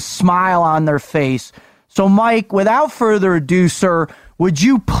life with a smile on their face. So, Mike, without further ado, sir, would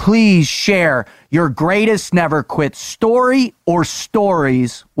you please share your greatest Never Quit story or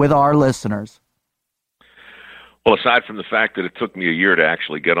stories with our listeners? Well, aside from the fact that it took me a year to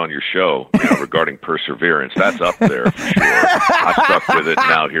actually get on your show regarding perseverance, that's up there for sure. I stuck with it, and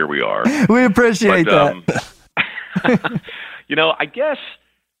now here we are. We appreciate that. I guess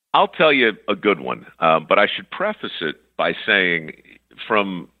I'll tell you a good one, but I should preface it by saying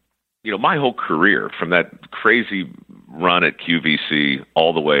from my whole career, from that crazy run at QVC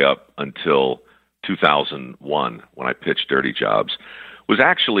all the way up until 2001 when I pitched Dirty Jobs, was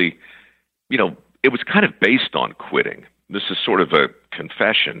actually, it was kind of based on quitting. This is sort of a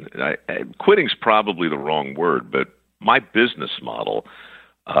confession. Quitting's probably the wrong word, but my business model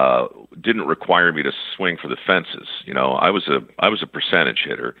didn't require me to swing for the fences. I was a percentage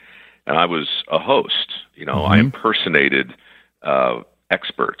hitter, and I was a host. I impersonated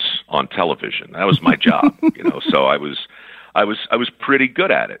experts on television. That was my job, so I was pretty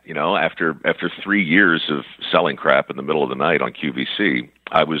good at it. After 3 years of selling crap in the middle of the night on QVC,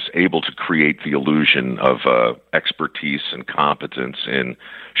 I was able to create the illusion of expertise and competence in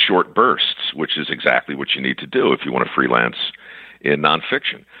short bursts, which is exactly what you need to do if you want to freelance in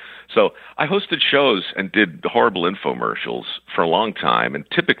nonfiction. So I hosted shows and did horrible infomercials for a long time, and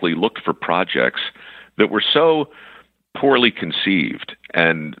typically looked for projects that were so poorly conceived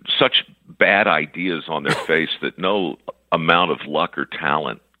and such bad ideas on their face that no amount of luck or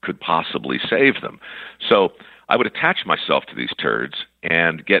talent could possibly save them. So I would attach myself to these turds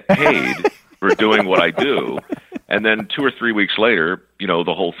and get paid for doing what I do. And then 2 or 3 weeks later,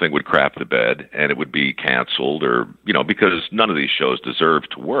 the whole thing would crap to bed and it would be canceled, or, because none of these shows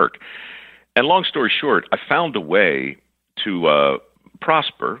deserved to work. And long story short, I found a way to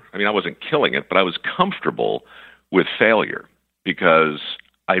prosper. I mean, I wasn't killing it, but I was comfortable with failure because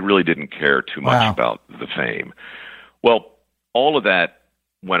I really didn't care too much about the fame. Well, all of that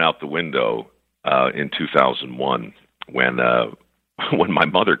went out the window in 2001 when my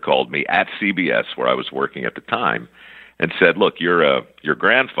mother called me at CBS, where I was working at the time, and said, "Look, your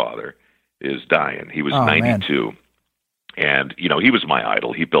grandfather is dying. He was 92, man. And he was my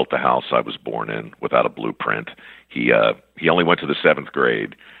idol. He built the house I was born in without a blueprint. He only went to the 7th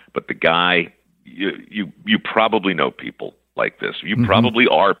grade, but the guy." You probably know people like this. You probably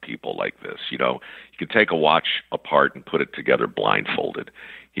are people like this. You could take a watch apart and put it together blindfolded.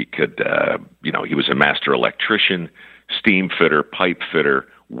 He could, he was a master electrician, steam fitter, pipe fitter,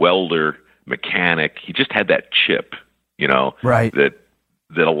 welder, mechanic. He just had that chip, right, that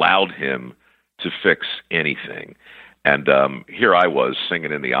allowed him to fix anything. And here I was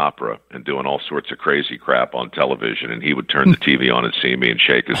singing in the opera and doing all sorts of crazy crap on television, and he would turn the TV on and see me and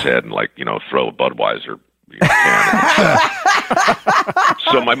shake his head and throw a Budweiser can.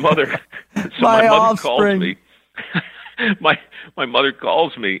 So my mother calls me. My mother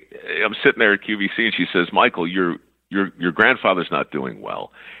calls me. I'm sitting there at QVC, and she says, "Michael, your grandfather's not doing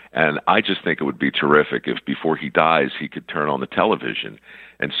well, and I just think it would be terrific if before he dies, he could turn on the television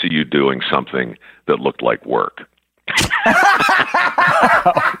and see you doing something that looked like work."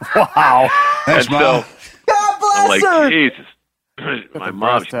 Wow! Thanks, and so God bless I'm like, her. Jesus, my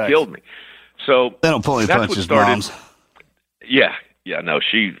mom, she killed me. So they don't pull any punches, moms. Yeah, no,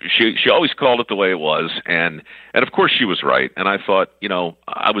 she always called it the way it was, and of course she was right. And I thought,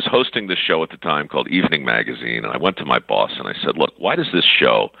 I was hosting this show at the time called Evening Magazine, and I went to my boss and I said, "Look, why does this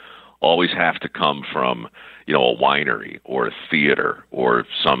show always have to come from a winery or a theater or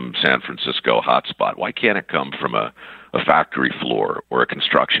some San Francisco hotspot? Why can't it come from a factory floor or a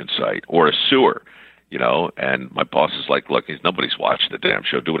construction site or a sewer?" And my boss is like, "Look, nobody's watching the damn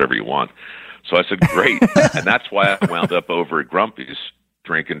show. Do whatever you want." So I said, "Great." And that's why I wound up over at Grumpy's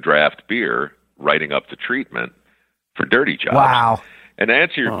drinking draft beer, writing up the treatment for Dirty Jobs. Wow. And to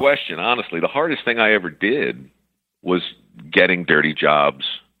answer your question, honestly, the hardest thing I ever did was getting Dirty Jobs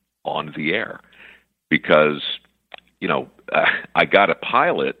on the air. Because, I got a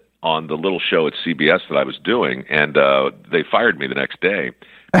pilot on the little show at CBS that I was doing, and they fired me the next day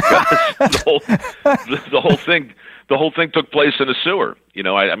because the whole thing took place in a sewer.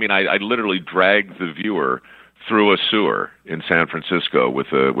 I literally dragged the viewer through a sewer in San Francisco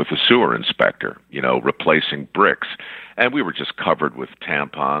with a sewer inspector, replacing bricks, and we were just covered with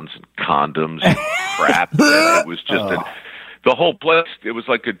tampons and condoms and crap. And it was just the whole place. It was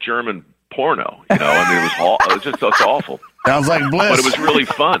like a German porno, it was just awful. Sounds like bliss. But it was really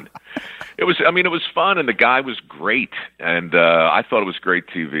fun. It was fun, and the guy was great, and I thought it was great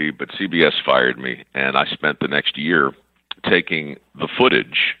TV, but CBS fired me, and I spent the next year taking the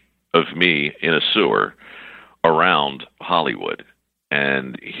footage of me in a sewer around Hollywood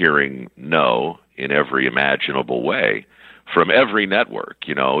and hearing no in every imaginable way from every network.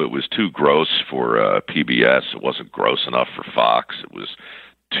 It was too gross for PBS. It wasn't gross enough for Fox. It was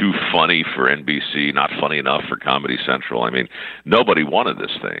too funny for NBC, not funny enough for Comedy Central. Nobody wanted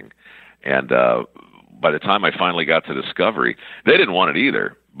this thing. And by the time I finally got to Discovery, they didn't want it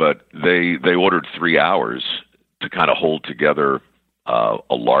either, but they ordered 3 hours to kind of hold together a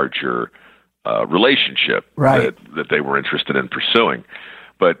larger relationship right. that they were interested in pursuing.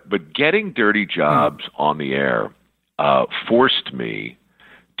 But getting Dirty Jobs on the air forced me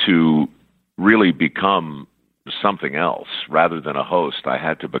to really become something else rather than a host. I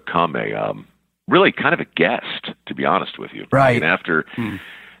had to become a really kind of a guest, to be honest with you. Right. And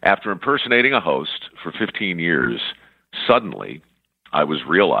after impersonating a host for 15 years, suddenly I was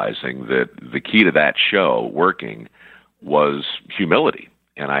realizing that the key to that show working was humility,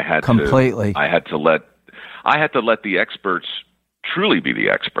 and I had completely. I had to let the experts truly be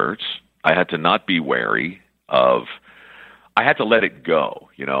the experts. I had to not be wary of. I had to let it go.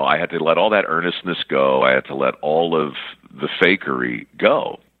 I had to let all that earnestness go. I had to let all of the fakery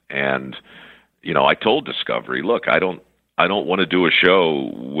go. And, I told Discovery, look, I don't want to do a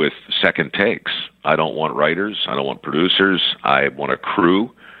show with second takes. I don't want writers. I don't want producers. I want a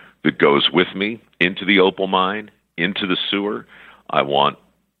crew that goes with me into the opal mine, into the sewer. I want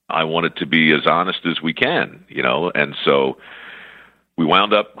it to be as honest as we can, And so we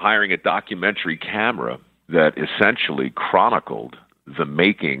wound up hiring a documentary camera that essentially chronicled the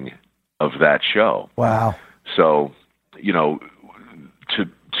making of that show. Wow. So,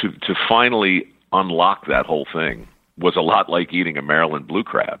 to finally unlock that whole thing was a lot like eating a Maryland blue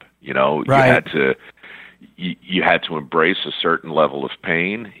crab. Right. You had to embrace a certain level of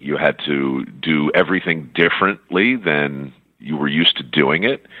pain. You had to do everything differently than you were used to doing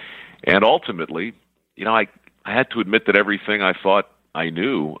it. And ultimately, I had to admit that everything I thought I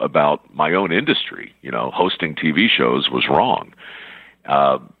knew about my own industry, hosting TV shows, was wrong.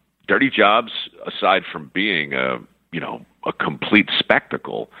 Dirty Jobs, aside from being a complete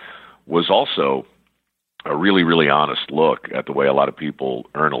spectacle, was also a really, really honest look at the way a lot of people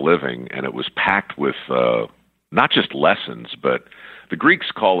earn a living, and it was packed with not just lessons, but the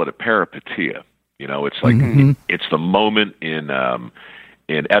Greeks call it a peripeteia. It's like it's the moment in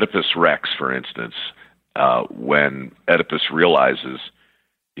Oedipus Rex, for instance. when Oedipus realizes,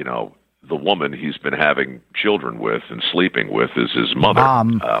 the woman he's been having children with and sleeping with is his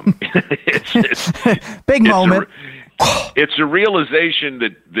mother. It's big moment. It's a realization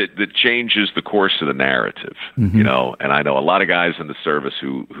that changes the course of the narrative, and I know a lot of guys in the service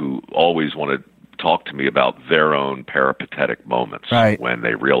who always want to talk to me about their own peripatetic moments when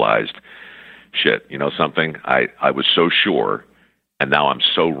they realized, shit, something? I was so sure, and now I'm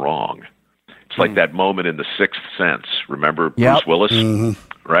so wrong. It's like that moment in The Sixth Sense. Remember Bruce Willis?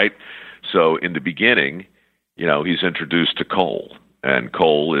 Mm-hmm. Right? So in the beginning, he's introduced to Cole. And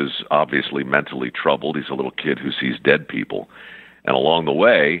Cole is obviously mentally troubled. He's a little kid who sees dead people. And along the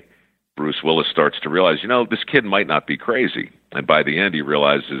way, Bruce Willis starts to realize, this kid might not be crazy. And by the end, he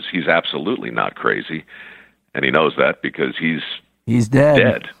realizes he's absolutely not crazy. And he knows that because he's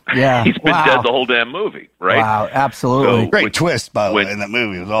dead. Yeah. He's been dead the whole damn movie, right? Wow, absolutely. So, great twist, by the way, in that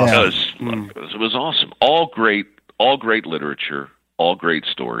movie. It was awesome. It was awesome. All great literature, all great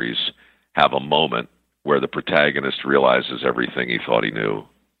stories have a moment where the protagonist realizes everything he thought he knew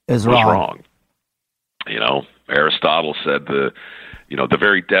was wrong. Aristotle said the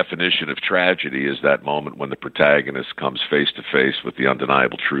very definition of tragedy is that moment when the protagonist comes face to face with the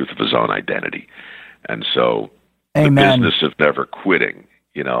undeniable truth of his own identity. And so Amen. The business of never quitting,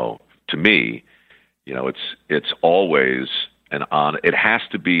 to me, it's always it has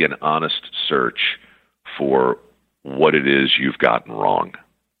to be an honest search for what it is you've gotten wrong.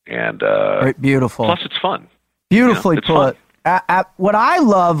 And beautiful. Plus, it's fun. Beautifully put. What I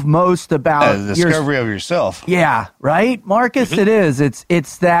love most about the discovery of yourself. Yeah, right, Marcus. Mm-hmm. It is.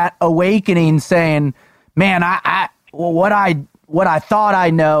 It's that awakening, saying, "Man, what I thought I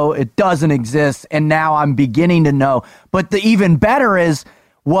know, it doesn't exist, and now I'm beginning to know." But the even better is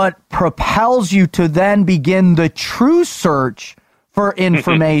what propels you to then begin the true search for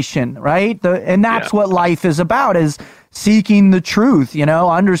information, right? And that's what life is about: is seeking the truth,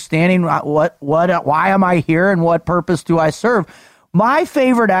 understanding why am I here and what purpose do I serve. My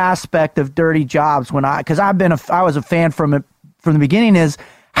favorite aspect of Dirty Jobs, because I was a fan from the beginning, is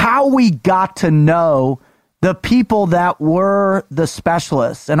how we got to know the people that were the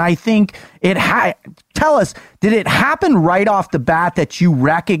specialists. And I think tell us, did it happen right off the bat that you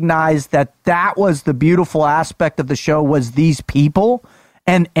recognized that was the beautiful aspect of the show, was these people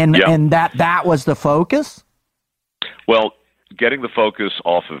and that was the focus? Well, getting the focus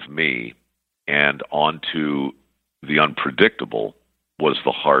off of me and onto the unpredictable was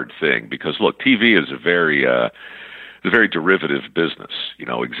the hard thing, because look, TV is a very derivative business.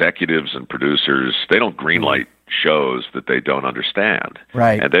 Executives and producers, they don't greenlight shows that they don't understand.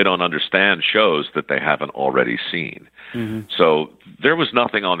 Right. And they don't understand shows that they haven't already seen. Mm-hmm. So there was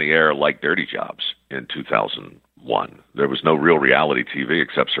nothing on the air like Dirty Jobs in 2001. There was no real reality TV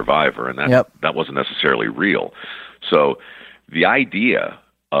except Survivor, and that wasn't necessarily real. So the idea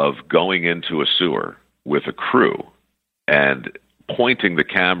of going into a sewer with a crew and pointing the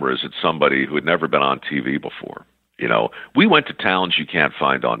cameras at somebody who had never been on TV before. We went to towns you can't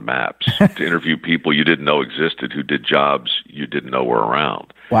find on maps to interview people you didn't know existed, who did jobs you didn't know were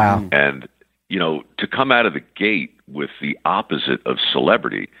around. Wow. And, to come out of the gate with the opposite of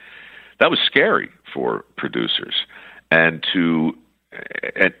celebrity, that was scary for producers. And to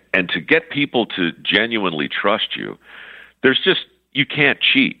get people to genuinely trust you, you can't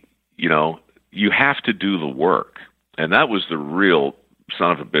cheat, you have to do the work. And that was the real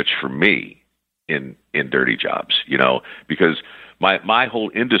son of a bitch for me in Dirty Jobs, because my whole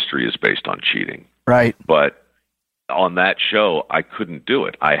industry is based on cheating. Right. But on that show, I couldn't do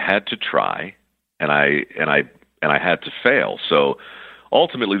it. I had to try, and I had to fail. So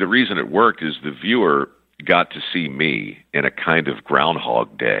ultimately, the reason it worked is the viewer got to see me in a kind of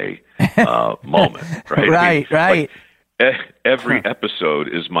Groundhog Day moment, right? Right. Every episode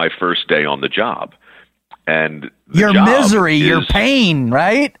is my first day on the job. And your misery, your pain,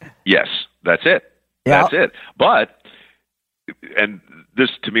 right? Yes, that's it. Yep. That's it. But, and this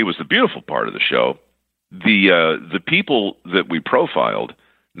to me was the beautiful part of the show, the people that we profiled,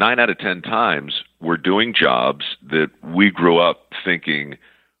 9 out of 10 times were doing jobs that we grew up thinking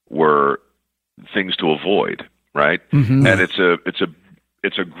were things to avoid, right? Mm-hmm. And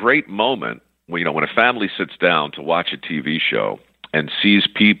it's a great moment when a family sits down to watch a TV show and sees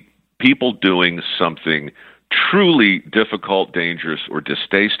people doing something truly difficult, dangerous, or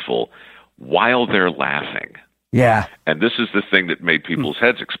distasteful while they're laughing. Yeah. And this is the thing that made people's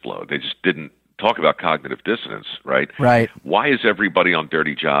heads explode. They just didn't talk about cognitive dissonance, right? Right. Why is everybody on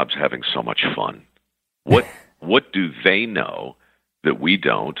Dirty Jobs having so much fun? What do they know that we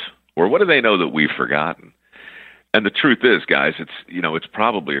don't, or what do they know that we've forgotten? And the truth is, guys, it's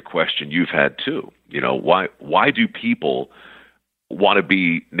probably a question you've had too. Why do people want to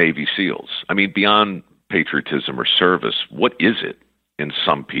be Navy SEALs? I mean, beyond patriotism or service, what is it in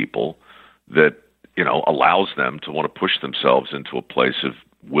some people that, allows them to want to push themselves into a place of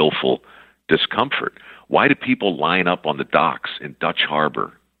willful discomfort? Why do people line up on the docks in Dutch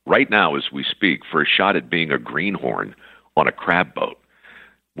Harbor right now as we speak for a shot at being a greenhorn on a crab boat,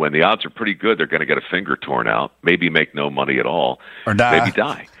 when the odds are pretty good they're going to get a finger torn out, maybe make no money at all, or die. Maybe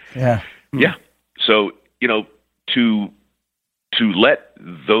die. Yeah. Yeah. So, to let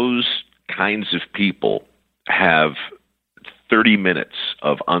those kinds of people have 30 minutes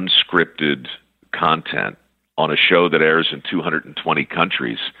of unscripted content on a show that airs in 220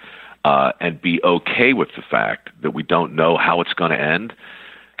 countries, and be okay with the fact that we don't know how it's going to end,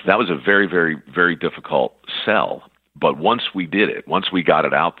 that was a very, very, very difficult sell. But once we did it, once we got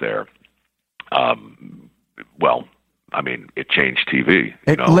it out there, it changed TV.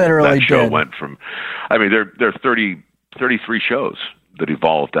 It literally that show did. Went from, there are 33 shows that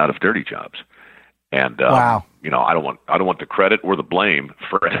evolved out of Dirty Jobs. And, wow. I don't want the credit or the blame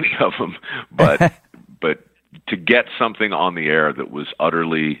for any of them, but to get something on the air that was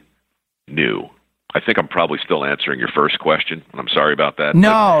utterly new. I think I'm probably still answering your first question, and I'm sorry about that.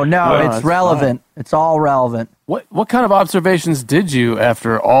 No, it's relevant. Fine. It's all relevant. What kind of observations did you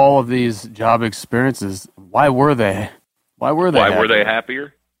after all of these job experiences? Why were they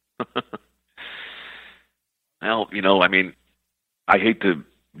happier? Well, I hate to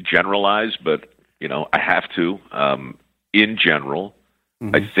generalize, but I have to. In general,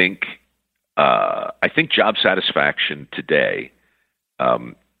 mm-hmm. I think job satisfaction today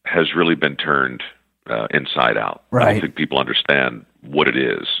has really been turned inside out. Right. I don't think people understand what it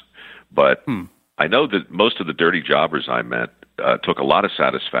is. But I know that most of the dirty jobbers I met took a lot of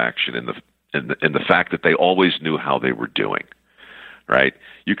satisfaction in the fact that they always knew how they were doing. Right?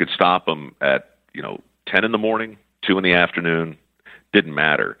 You could stop them at 10 in the morning, 2 in the afternoon, didn't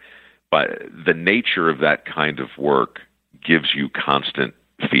matter. But the nature of that kind of work gives you constant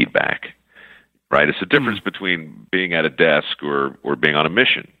feedback. Right? It's the difference between being at a desk or being on a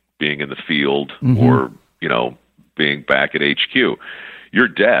mission, being in the field, mm-hmm. or, being back at HQ. Your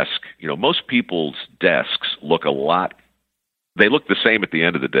desk, most people's desks look they look the same at the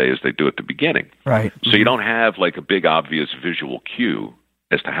end of the day as they do at the beginning. Right. So you don't have like a big obvious visual cue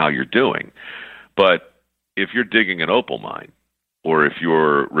as to how you're doing. But if you're digging an opal mine, or if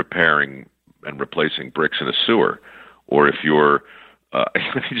you're repairing and replacing bricks in a sewer, or if you're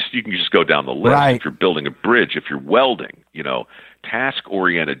you can just go down the list. Right. If you're building a bridge, if you're welding,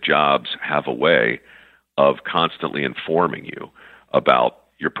 task-oriented jobs have a way of constantly informing you about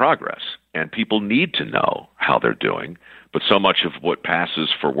your progress. And people need to know how they're doing, but so much of what passes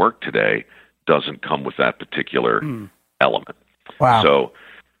for work today doesn't come with that particular element. Wow. So,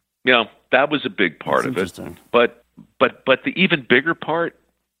 that was a big part of it. But the even bigger part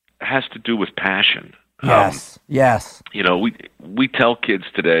has to do with passion. Yes. Yes. We tell kids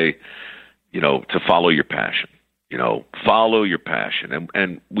today, to follow your passion. Follow your passion,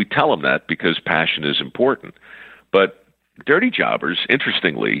 and we tell them that because passion is important. But dirty jobbers,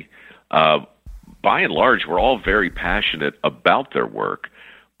 interestingly, by and large, were all very passionate about their work,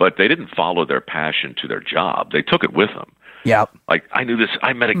 but they didn't follow their passion to their job. They took it with them. Yeah. Like I knew this.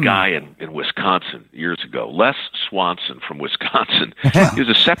 I met a guy in Wisconsin years ago, Les Swanson from Wisconsin. He was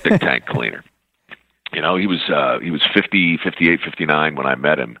a septic tank cleaner. He was 50, 58, 59 when I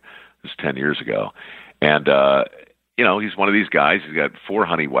met him. It was 10 years ago. And, he's one of these guys. He's got 4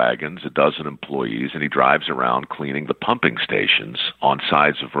 honey wagons, 12 employees, and he drives around cleaning the pumping stations on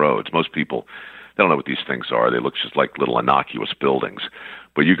sides of roads. Most people, they don't know what these things are. They look just like little innocuous buildings.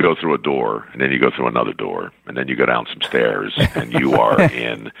 But you go through a door, and then you go through another door, and then you go down some stairs, and you are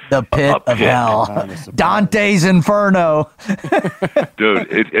in the pit of hell. Dante's Inferno. Dude,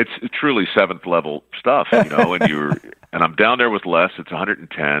 it's truly 7th level stuff, and I'm down there with Les. It's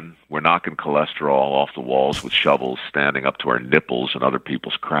 110. We're knocking cholesterol off the walls with shovels, standing up to our nipples and other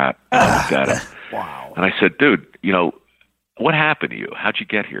people's crap. And I looked at him. Wow. And I said, dude, what happened to you? How'd you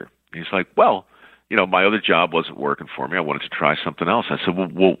get here? And he's like, well, my other job wasn't working for me. I wanted to try something else. I said,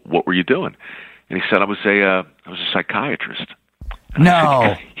 well, what were you doing? And he said, I was a psychiatrist. And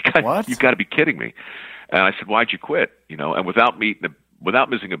no. Said, what? You've got to be kidding me. And I said, why'd you quit? And without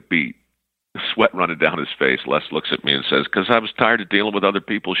missing a beat, sweat running down his face, Les looks at me and says, because I was tired of dealing with other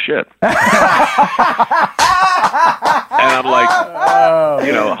people's shit. And I'm like, ha-ha,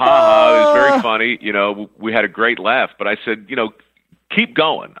 it was very funny. We had a great laugh. But I said, keep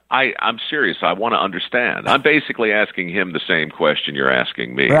going. I'm serious. I want to understand. I'm basically asking him the same question you're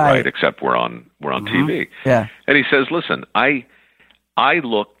asking me, right? Except we're on TV. Yeah. And he says, listen, I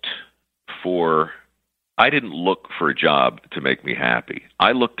looked for I didn't look for a job to make me happy.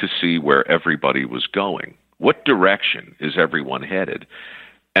 I looked to see where everybody was going. What direction is everyone headed?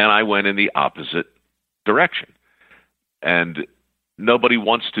 And I went in the opposite direction. And nobody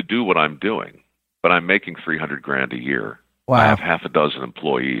wants to do what I'm doing, but I'm making $300,000 a year. Wow. I have half a dozen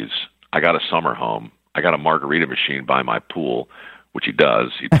employees. I got a summer home. I got a margarita machine by my pool, which he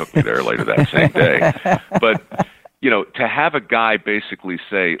does. He took me there later that same day. But, to have a guy basically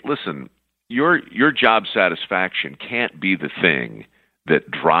say, listen, your job satisfaction can't be the thing that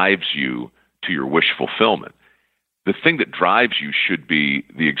drives you to your wish fulfillment. The thing that drives you should be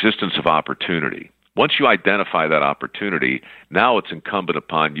the existence of opportunity. Once you identify that opportunity, now it's incumbent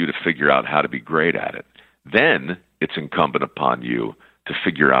upon you to figure out how to be great at it. Then it's incumbent upon you to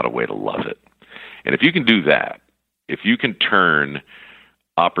figure out a way to love it. And if you can do that, if you can turn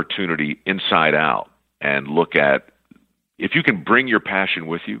opportunity inside out and look at, if you can bring your passion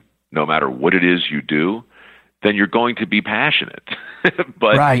with you, no matter what it is you do, then you're going to be passionate.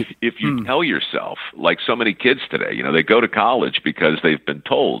 But right. If you tell yourself, like so many kids today, they go to college because they've been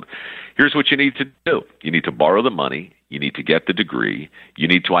told, here's what you need to do. You need to borrow the money. You need to get the degree. You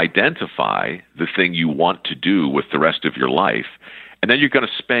need to identify the thing you want to do with the rest of your life. And then you're going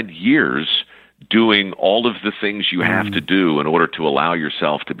to spend years doing all of the things you have to do in order to allow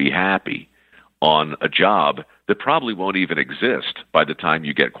yourself to be happy on a job that probably won't even exist by the time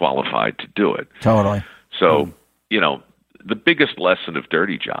you get qualified to do it. Totally. So, the biggest lesson of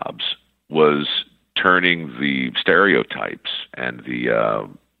Dirty Jobs was turning the stereotypes and the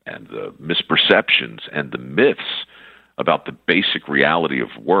misperceptions and the myths about the basic reality of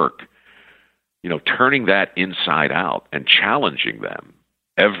work, turning that inside out and challenging them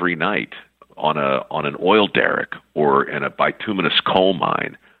every night on an oil derrick or in a bituminous coal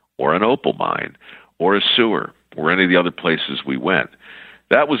mine or an opal mine or a sewer or any of the other places we went.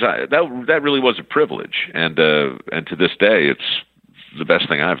 That really was a privilege, and to this day, it's the best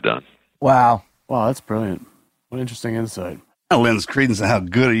thing I've done. Wow, that's brilliant. What interesting insight. That lends credence to how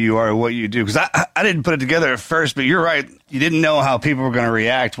good you are at what you do. Because I didn't put it together at first, but you're right. You didn't know how people were going to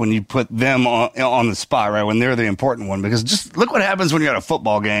react when you put them on the spot, right? When they're the important one. Because just look what happens when you're at a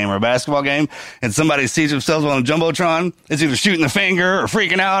football game or a basketball game and somebody sees themselves on a Jumbotron. It's either shooting the finger or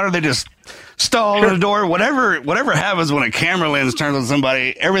freaking out, or they just stall at the door. Whatever happens when a camera lens turns on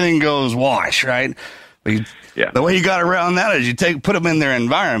somebody, everything goes wash, right? But the way you got around that is you put them in their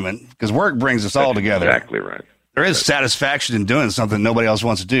environment, because work brings us all together. Exactly right. There is satisfaction in doing something nobody else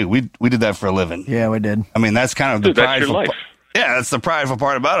wants to do. We did that for a living. Yeah, we did. I mean, that's kind of the prideful life. Yeah, that's the prideful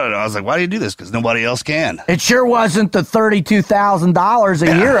part about it. I was like, why do you do this? Because nobody else can. It sure wasn't the $32,000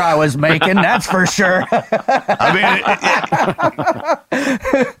 a year I was making, that's for sure. I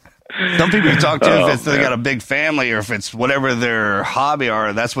mean, some people you talk to, if they got a big family or if it's whatever their hobby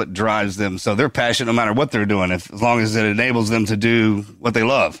are, that's what drives them. So they're passionate no matter what they're doing, as long as it enables them to do what they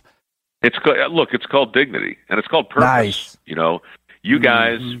love. It's called dignity, and it's called purpose. Nice. You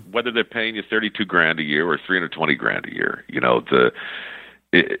guys, whether they're paying you $32,000 a year or $320,000 a year,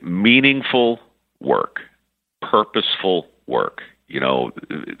 meaningful work, purposeful work.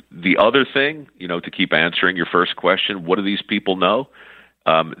 The other thing, to keep answering your first question, what do these people know?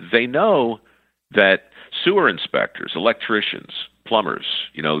 They know that sewer inspectors, electricians, plumbers,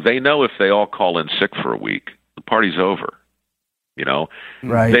 they know if they all call in sick for a week, the party's over.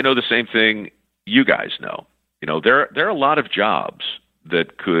 Right. They know the same thing you guys know. There are a lot of jobs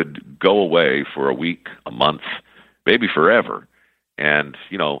that could go away for a week, a month, maybe forever, and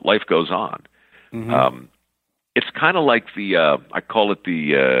life goes on. Mm-hmm. It's kind of like I call it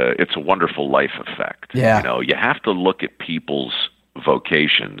the It's a Wonderful Life effect. Yeah. You have to look at people's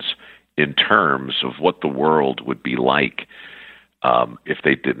vocations in terms of what the world would be like if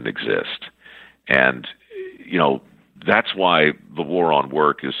they didn't exist, and that's why the war on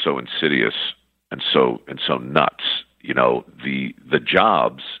work is so insidious and so nuts. The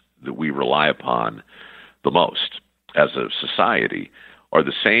jobs that we rely upon the most as a society are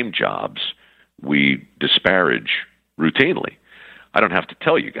the same jobs we disparage routinely. I don't have to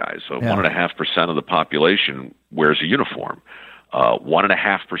tell you guys. 1.5% of the population wears a uniform.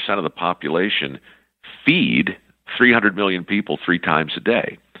 1.5% of the population feed 300 million people 3 times a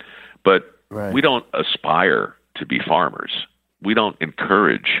day. But we don't aspire to be farmers. We don't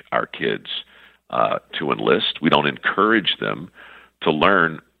encourage our kids to enlist. We don't encourage them to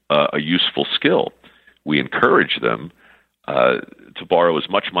learn a useful skill. We encourage them to borrow as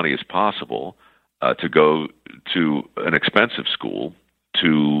much money as possible to go to an expensive school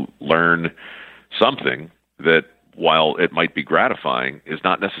to learn something that, while it might be gratifying, is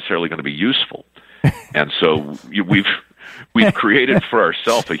not necessarily going to be useful. And so we've created for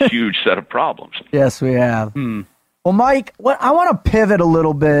ourselves a huge set of problems. Yes, we have. Well, Mike, I want to pivot a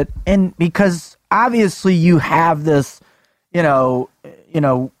little bit, and because obviously you have this,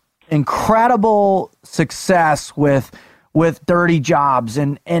 incredible success with Dirty Jobs,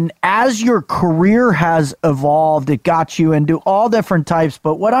 and as your career has evolved, it got you into all different types.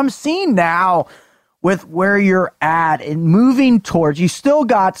 But what I'm seeing now with where you're at and moving towards, you still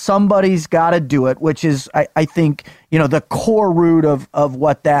got Somebody's Got to Do It, which is, I think, the core root of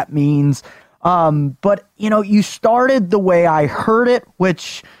what that means. But, you started the way I heard it,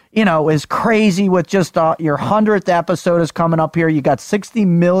 which, is crazy with just your 100th episode is coming up here. You got 60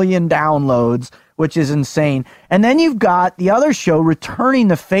 million downloads, which is insane. And then you've got the other show, Returning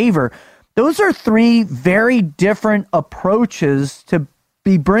the Favor. Those are three very different approaches to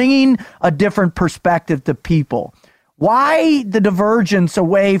be bringing a different perspective to people. Why the divergence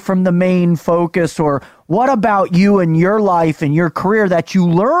away from the main focus, or what about you and your life and your career that you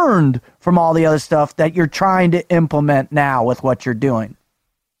learned from all the other stuff that you're trying to implement now with what you're doing?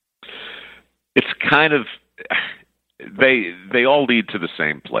 It's kind of, they all lead to the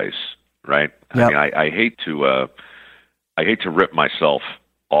same place, right? Yep. I mean, I hate to rip myself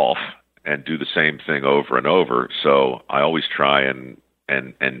off and do the same thing over and over. So I always try and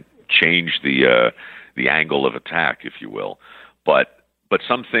change the angle of attack, if you will. But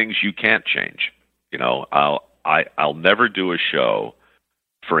some things you can't change. I'll never do a show,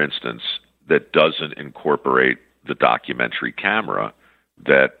 for instance, that doesn't incorporate the documentary camera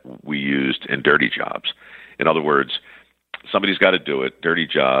that we used in Dirty Jobs. In other words, Somebody's Got to Do It, Dirty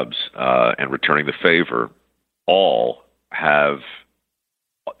Jobs, and Returning the Favor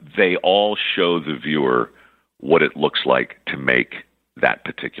they all show the viewer what it looks like to make that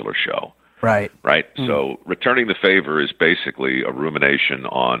particular show. Right. So Returning the Favor is basically a rumination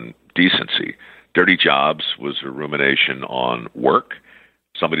on decency. Dirty Jobs was a rumination on work.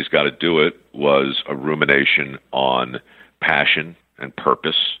 Somebody's Got to Do It was a rumination on passion and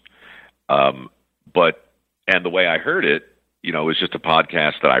purpose. And the way I heard it, is just a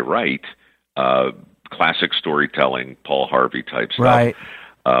podcast that I write, classic storytelling, Paul Harvey type stuff. Right.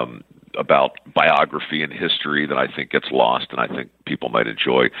 About biography and history that I think gets lost and I think people might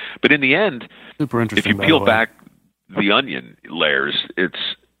enjoy. But in the end, super interesting, if you peel back the onion layers, it's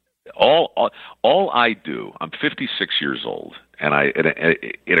all I do. I'm 56 years old, and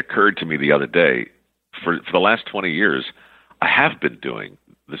it occurred to me the other day, for the last 20 years, I have been doing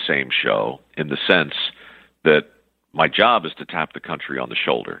the same show in the sense that my job is to tap the country on the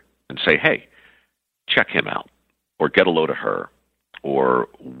shoulder and say, hey, check him out, or get a load of her, or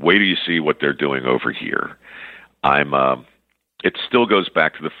wait till you see what they're doing over here. It still goes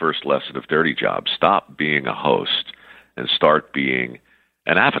back to the first lesson of Dirty Jobs. Stop being a host and start being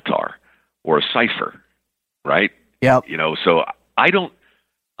an avatar or a cipher, right? Yep. So I don't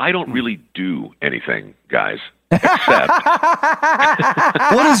really do anything, guys. Except,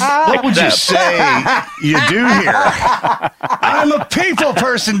 what would you say you do here? I'm a people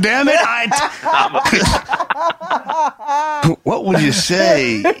person, damn it! What would you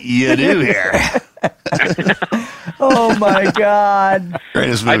say you do here? Oh my God!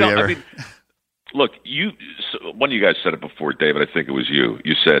 Greatest movie ever. Look, one of you guys said it before, David. I think it was you.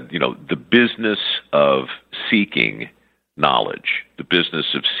 You said, the business of seeking knowledge, the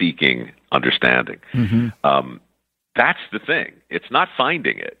business of seeking understanding. Mm-hmm. That's the thing. It's not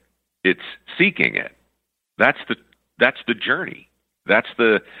finding it; it's seeking it. That's the journey. That's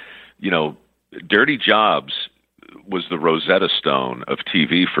the, Dirty Jobs was the Rosetta Stone of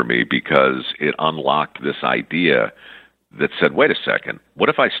TV for me, because it unlocked this idea that said, wait a second, what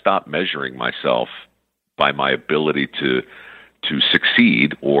if I stop measuring myself by my ability to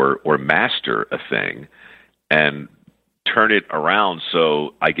succeed or master a thing, and turn it around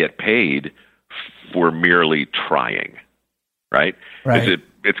so I get paid for merely trying, right?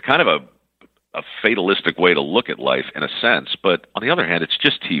 It's kind of a fatalistic way to look at life in a sense, but on the other hand, it's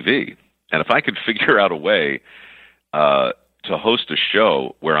just TV. And if I could figure out a way to host a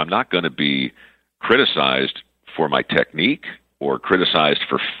show where I'm not going to be criticized for my technique or criticized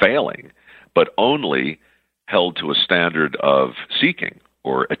for failing, but only held to a standard of seeking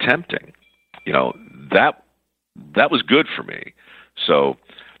or attempting, that was good for me. So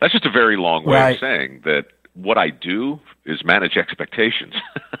that's just a very long way of saying that what I do is manage expectations.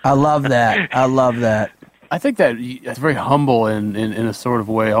 I love that. I think that it's very humble in a sort of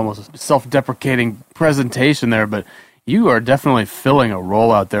way, almost self-deprecating presentation there, but you are definitely filling a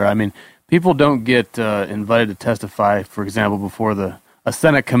role out there. I mean, people don't get invited to testify, for example, before a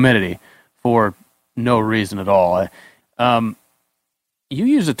Senate committee for no reason at all. You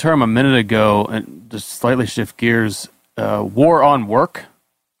used a term a minute ago, and just slightly shift gears, war on work.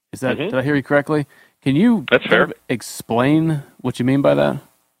 Is that did I hear you correctly? Can you explain what you mean by that?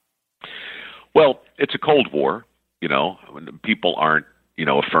 Well, it's a Cold War. When people aren't,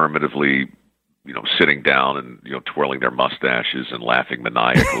 affirmatively, sitting down and, twirling their mustaches and laughing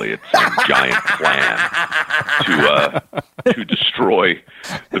maniacally at some giant plan to destroy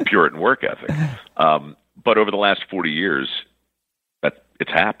the Puritan work ethic. But over the last 40 years,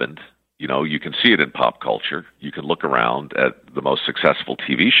 it's happened. You can see it in pop culture. You can look around at the most successful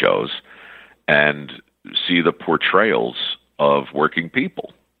TV shows and see the portrayals of working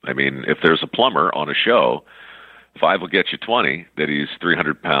people. I mean, if there's a plumber on a show, 5 will get you 20 that he's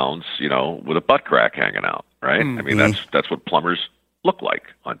 300 pounds, with a butt crack hanging out, right? I mean, that's what plumbers look like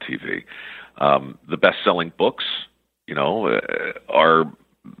on TV. The best-selling books, are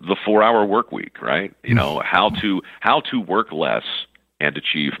the 4-hour work week, right? How to work less and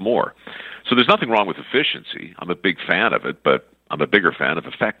achieve more. So there's nothing wrong with efficiency. I'm a big fan of it, but I'm a bigger fan of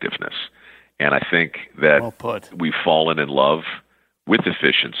effectiveness. And I think that we've fallen in love with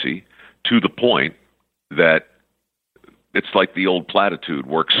efficiency to the point that it's like the old platitude,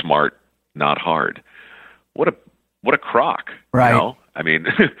 work smart, not hard. What a crock, right? I mean,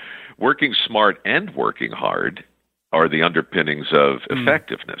 working smart and working hard are the underpinnings of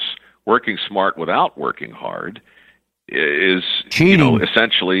effectiveness. Working smart without working hard is cheating.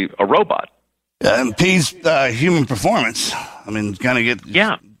 Essentially a robot. Impedes human performance. I mean, kind of get...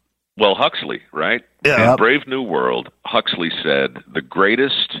 Yeah. Well, Huxley, right? Yeah. In Brave New World, Huxley said the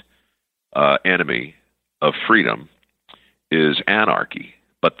greatest enemy of freedom is anarchy,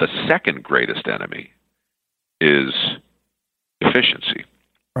 but the second greatest enemy is efficiency.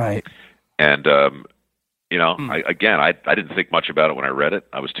 Right. And, I didn't think much about it when I read it.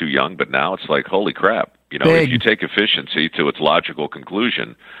 I was too young, but now it's like, holy crap. If you take efficiency to its logical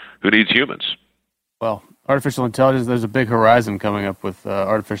conclusion, who needs humans? Well, artificial intelligence, there's a big horizon coming up with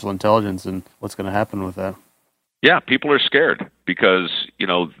artificial intelligence and what's going to happen with that. Yeah, people are scared because,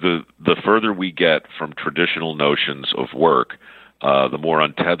 the further we get from traditional notions of work, the more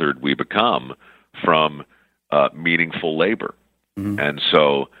untethered we become from meaningful labor. Mm-hmm. And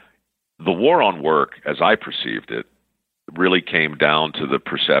so the war on work, as I perceived it, really came down to the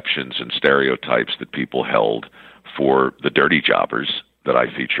perceptions and stereotypes that people held for the dirty jobbers that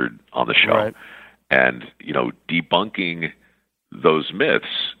I featured on the show. Right. And, debunking those myths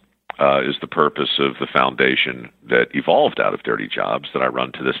is the purpose of the foundation that evolved out of Dirty Jobs that I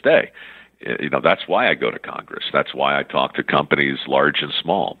run to this day. That's why I go to Congress. That's why I talk to companies large and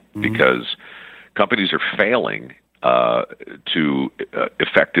small, because companies are failing to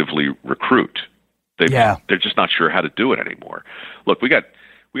effectively recruit. They're just not sure how to do it anymore. Look, we got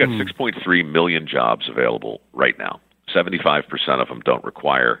 6.3 million jobs available right now. 75% of them don't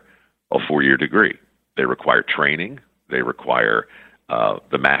require a 4-year degree. They require training. They require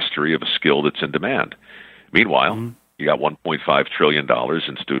the mastery of a skill that's in demand. Meanwhile, you got $1.5 trillion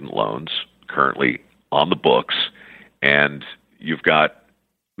in student loans currently on the books, and you've got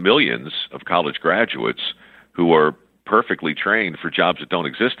millions of college graduates who are perfectly trained for jobs that don't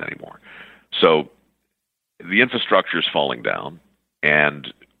exist anymore. So the infrastructure is falling down,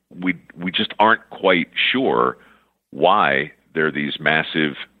 and we just aren't quite sure why there are these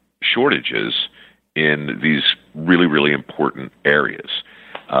massive shortages in these really, really important areas.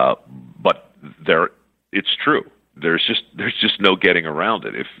 But it's true. There's just no getting around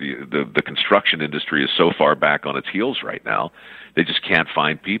it. If the construction industry is so far back on its heels right now, they just can't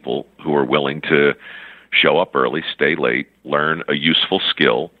find people who are willing to show up early, stay late, learn a useful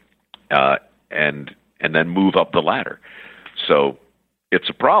skill, and then move up the ladder. So it's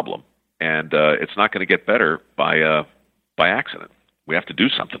a problem, and it's not going to get better by accident. We have to do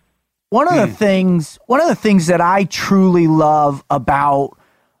something. One of the things that I truly love about,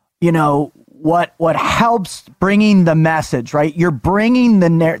 what helps bringing the message, right? You're bringing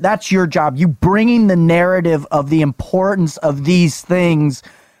that's your job. You bringing the narrative of the importance of these things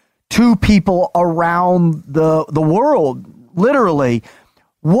to people around the world, literally.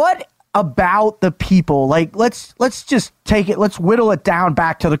 What about the people? Like, let's just take it, let's whittle it down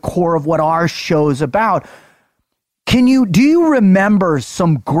back to the core of what our show's about. Do you remember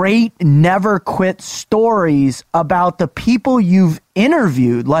some great never quit stories about the people you've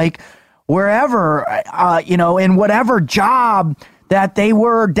interviewed, like wherever, in whatever job that they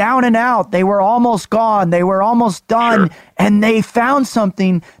were down and out, they were almost gone, they were almost done, sure, and they found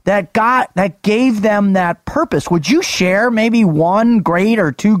something that gave them that purpose? Would you share maybe one great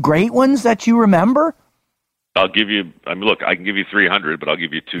or two great ones that you remember? I'll give you, look, I can give you 300, but I'll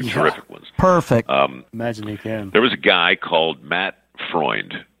give you two terrific ones. Perfect. Imagine you can. There was a guy called Matt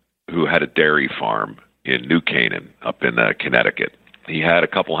Freund who had a dairy farm in New Canaan up in Connecticut. He had a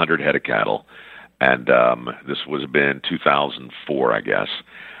couple hundred head of cattle, and this was been 2004, I guess.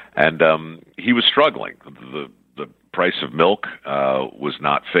 And he was struggling. The price of milk was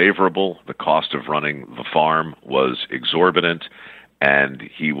not favorable. The cost of running the farm was exorbitant, and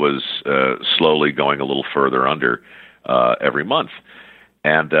he was slowly going a little further under every month.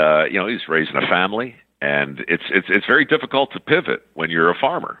 And he's raising a family, and it's very difficult to pivot when you're a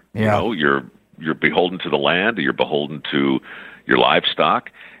farmer. Yeah. You're beholden to the land, you're beholden to your livestock,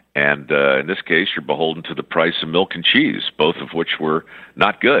 and in this case, you're beholden to the price of milk and cheese, both of which were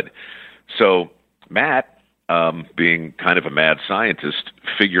not good. So Matt, being kind of a mad scientist,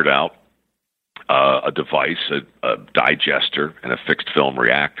 figured out a device, a digester, and a fixed film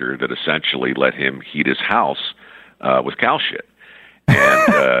reactor that essentially let him heat his house with cow shit.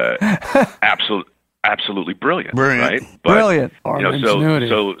 And absolutely brilliant, right? But, brilliant.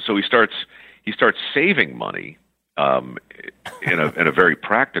 So he starts saving money in a very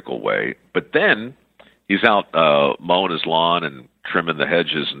practical way. But then he's out mowing his lawn and trimming the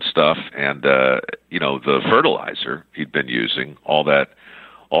hedges and stuff, and the fertilizer he'd been using, all that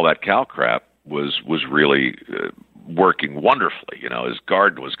cow crap was really working wonderfully. His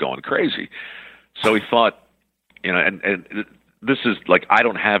garden was going crazy. So he thought, and this is like, I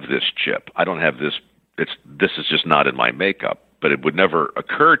don't have this chip. I don't have this. This is just not in my makeup. But it would never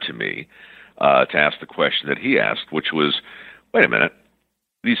occur to me to ask the question that he asked, which was, wait a minute,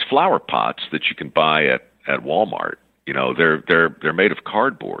 these flower pots that you can buy at Walmart, they're made of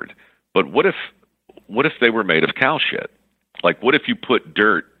cardboard. But what if they were made of cow shit? Like, what if you put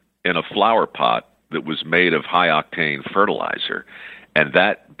dirt in a flower pot that was made of high octane fertilizer, and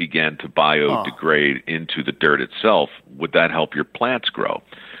that began to biodegrade into the dirt itself? Would that help your plants grow?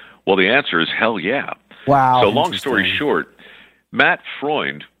 Well, the answer is hell yeah. Wow. So long story short, Matt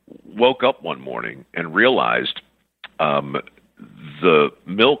Freund woke up one morning and realized the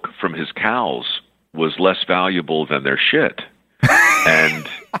milk from his cows was less valuable than their shit. And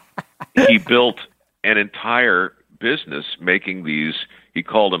he built an entire business making these, he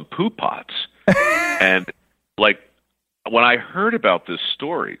called them poo pots. And like, when I heard about this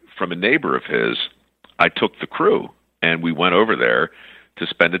story from a neighbor of his, I took the crew and we went over there to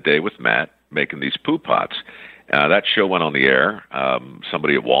spend a day with Matt making these poo pots. That show went on the air.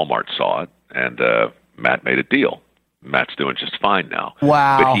 Somebody at Walmart saw it, and Matt made a deal. Matt's doing just fine now.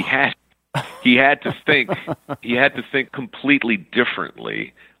 Wow! But he had to think. He had to think completely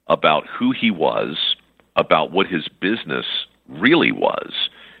differently about who he was, about what his business really was,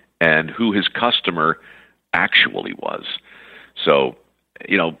 and who his customer actually was. So,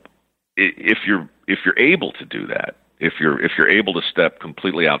 if you're able to do that, if you're able to step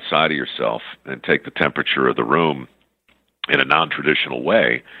completely outside of yourself and take the temperature of the room in a non-traditional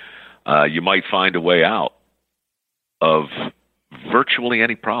way, you might find a way out of virtually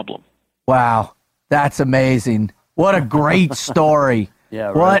any problem. Wow, that's amazing! What a great story! Yeah,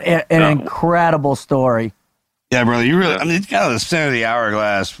 right. What an incredible story! Yeah, brother, you really—I mean, it's kind of the center of the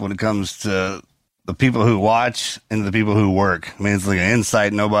hourglass when it comes to the people who watch and the people who work. I mean, it's like an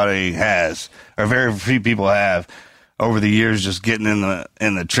insight nobody has, or very few people have, over the years, just getting in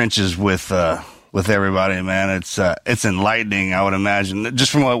the trenches with everybody, man. It's enlightening, I would imagine,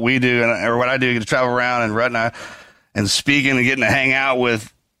 just from what we do or what I do, get to travel around and Rutna and speaking and getting to hang out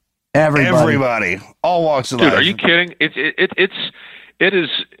with everybody, all walks of life. Dude, are you kidding? It is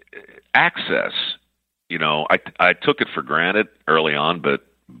access. I took it for granted early on,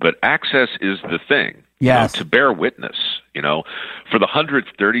 but access is the thing. Yes. To bear witness. For the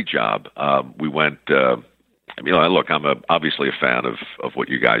 100th Dirty Job, we went. Look, I'm obviously a fan of what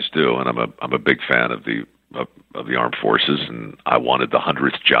you guys do, and I'm a big fan of the armed forces, and I wanted the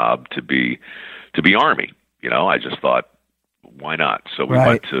 100th job to be Army. I just thought, why not? So we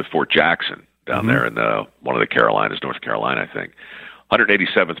went to Fort Jackson down there in one of the Carolinas, North Carolina, I think.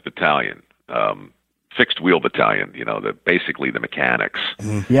 187th Battalion, fixed wheel battalion. Basically the mechanics.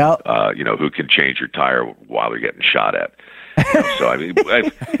 Yeah. Who can change your tire while they're getting shot at. So I mean,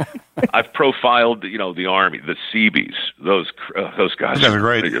 I've profiled, the Army, the Seabees, those guys. Those are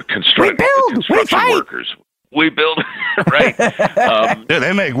great. Construction workers. We build, right? Dude,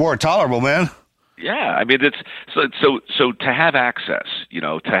 they make war tolerable, man. Yeah, I mean, it's so to have access,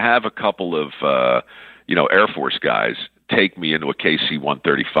 to have a couple of Air Force guys take me into a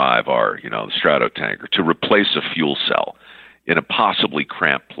KC-135R, the Strato tanker, to replace a fuel cell in a possibly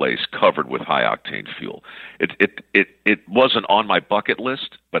cramped place covered with high octane fuel. It wasn't on my bucket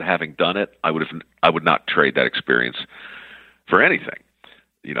list, but having done it, I would not trade that experience for anything.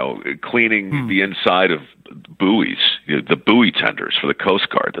 cleaning the inside of buoys, the buoy tenders for the Coast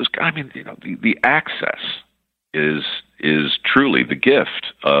Guard. Those guys, the access is truly the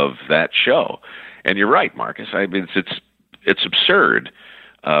gift of that show. And you're right, Marcus. It's absurd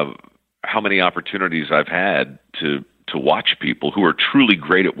how many opportunities I've had to watch people who are truly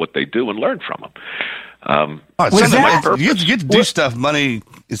great at what they do and learn from them. You get to do stuff. Money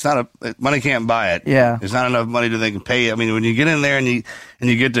can't buy it. Yeah, there's not enough money that they can pay you. I mean, when you get in there and you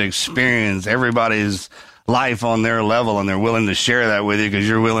get to experience everybody's life on their level, and they're willing to share that with you because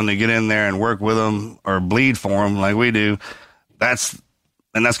you're willing to get in there and work with them or bleed for them like we do. That's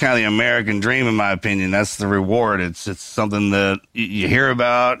kind of the American dream, in my opinion. That's the reward. It's something that you hear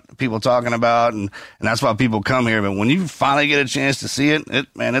about, people talking about, and that's why people come here. But when you finally get a chance to see it,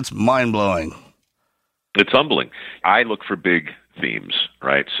 it's mind blowing. It's humbling. I look for big themes,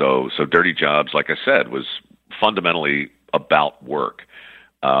 right? So Dirty Jobs, like I said, was fundamentally about work.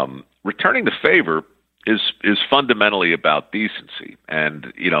 Returning the Favor is fundamentally about decency,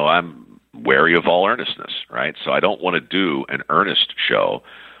 and I'm wary of all earnestness, right? So I don't want to do an earnest show,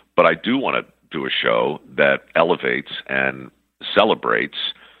 but I do want to do a show that elevates and celebrates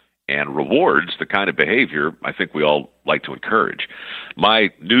and rewards the kind of behavior I think we all like to encourage.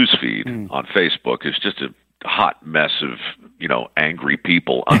 My news feed on Facebook is just a hot mess of, angry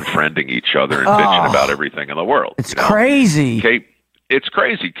people unfriending each other and bitching about everything in the world. It's crazy. It's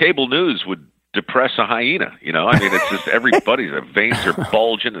crazy. Cable news would depress a hyena, it's just everybody's veins are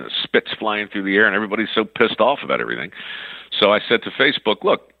bulging and the spit's flying through the air and everybody's so pissed off about everything. So I said to Facebook,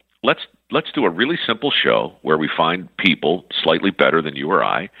 look, let's do a really simple show where we find people slightly better than you or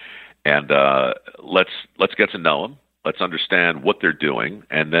I, and let's get to know them. Let's understand what they're doing,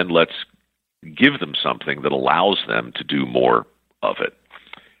 and then let's give them something that allows them to do more of it.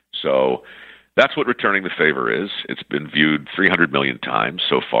 So that's what Returning the Favor is. It's been viewed 300 million times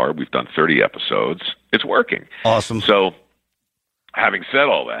so far. We've done 30 episodes. It's working. Awesome. So having said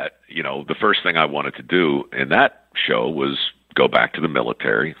all that, the first thing I wanted to do in that show was go back to the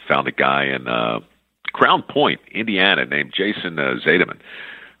military. Found a guy in Crown Point, Indiana, named Jason Zademan,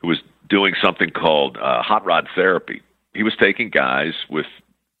 who was doing something called hot rod therapy. He was taking guys with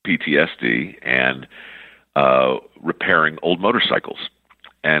PTSD and repairing old motorcycles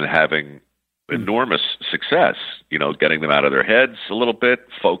and having enormous success, getting them out of their heads a little bit,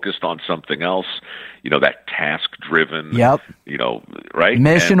 focused on something else, that task-driven, right?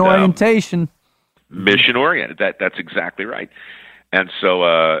 Mission orientation. Mission-oriented, that's exactly right. And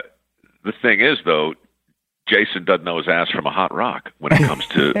so the thing is, though, Jason doesn't know his ass from a hot rock when it comes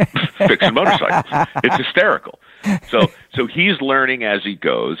to fixing motorcycles. It's hysterical. So he's learning as he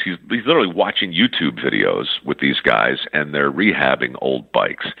goes. He's literally watching YouTube videos with these guys, and they're rehabbing old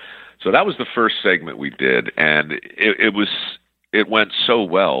bikes. So that was the first segment we did, and it went so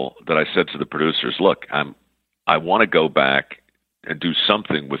well that I said to the producers, "Look, I want to go back and do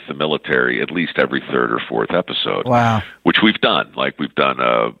something with the military at least every third or fourth episode." Wow! Which we've done. Like we've done,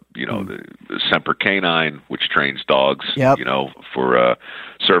 the Semper Canine, which trains dogs, for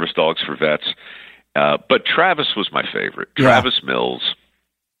service dogs for vets. But Travis was my favorite. Yeah. Travis Mills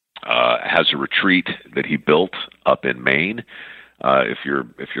has a retreat that he built up in Maine. If your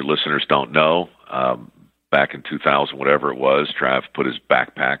listeners don't know, back in 2000, whatever it was, Trav put his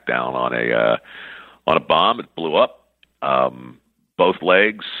backpack down on a bomb. It blew up, both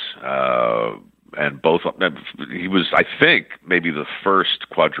legs, and both. He was, I think, maybe the first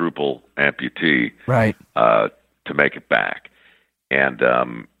quadruple amputee, right, to make it back,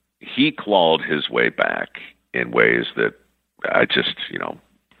 and he clawed his way back in ways that I just,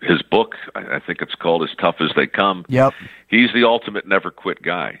 his book, I think it's called As Tough as They Come. Yep. He's the ultimate never quit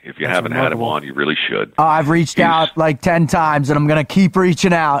guy. If you haven't had him on, you really should. Oh, I've reached out like 10 times, and I'm going to keep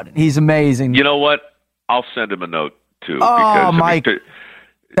reaching out. He's amazing. You know what? I'll send him a note, too. Oh, Mike,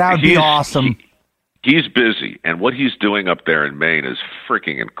 that would be awesome. He's busy, and what he's doing up there in Maine is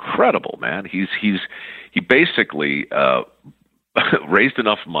freaking incredible, man. He basically raised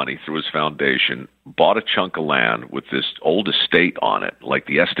enough money through his foundation, bought a chunk of land with this old estate on it, like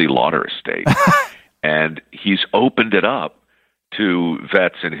the Estee Lauder estate, and he's opened it up to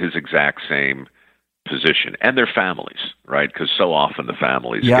vets in his exact same position and their families, right? Because so often the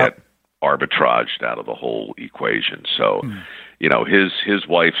families get arbitraged out of the whole equation. So, his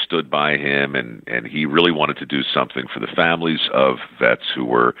wife stood by him, and he really wanted to do something for the families of vets who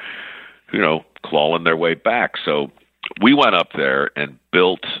were, clawing their way back. So we went up there and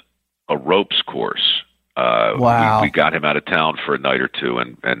built a ropes course. Wow. We got him out of town for a night or two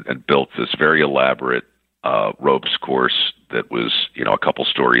and built this very elaborate ropes course that was, a couple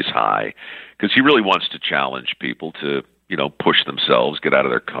stories high, because he really wants to challenge people to, push themselves, get out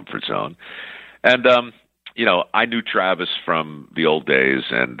of their comfort zone. And, I knew Travis from the old days,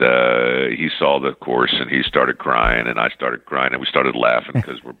 and he saw the course, and he started crying, and I started crying, and we started laughing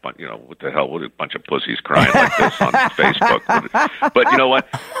because we're, what the hell, what a bunch of pussies crying like this on Facebook. But you know what?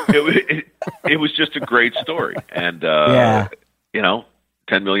 It was just a great story, and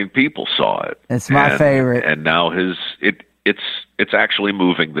 10 million people saw it. It's my favorite, and now it's actually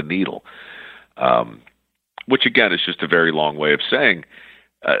moving the needle, which again is just a very long way of saying.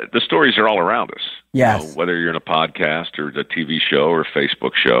 The stories are all around us. Yes. Whether you're in a podcast or a TV show or a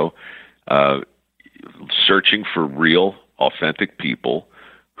Facebook show, searching for real, authentic people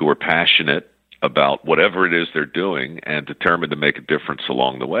who are passionate about whatever it is they're doing and determined to make a difference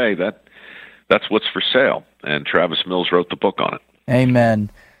along the way, that's what's for sale. And Travis Mills wrote the book on it.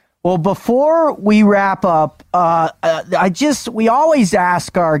 Amen. Well, before we wrap up, we always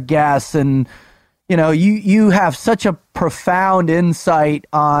ask our guests, and you have such a profound insight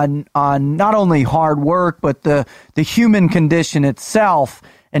on not only hard work, but the human condition itself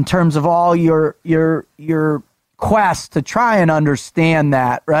in terms of all your quest to try and understand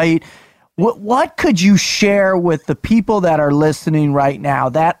that, right? What could you share with the people that are listening right now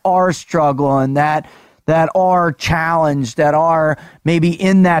that are struggling, that are challenged, that are maybe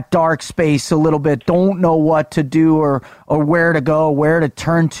in that dark space a little bit, don't know what to do or where to go, where to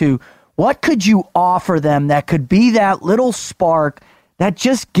turn to? What could you offer them that could be that little spark that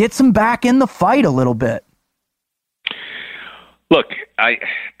just gets them back in the fight a little bit? Look,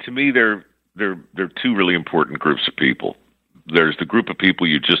 to me, there are two really important groups of people. There's the group of people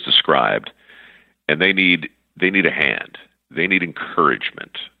you just described, and they need a hand. They need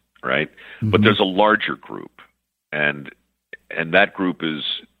encouragement, right? Mm-hmm. But there's a larger group, and that group is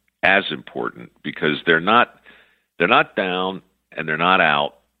as important because they're not down and they're not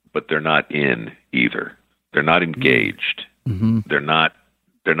out, but they're not in either. They're not engaged. Mm-hmm. They're not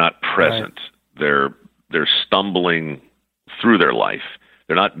present. Right. They're stumbling through their life.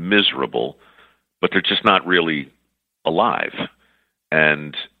 They're not miserable, but they're just not really alive.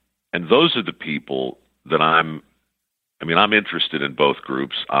 And those are the people that I'm interested in both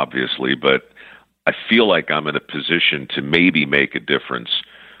groups, obviously, but I feel like I'm in a position to maybe make a difference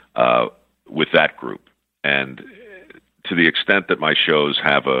with that group. And to the extent that my shows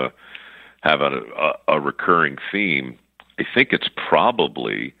have a recurring theme, I think it's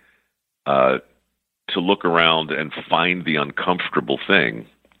probably to look around and find the uncomfortable thing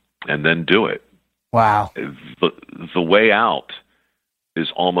and then do it. Wow. The way out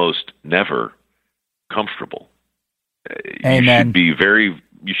is almost never comfortable. Amen. You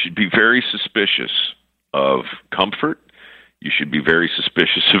should be very suspicious of comfort. You should be very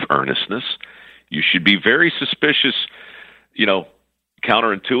suspicious of earnestness. You should be very suspicious,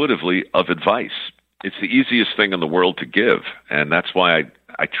 counterintuitively, of advice. It's the easiest thing in the world to give, and that's why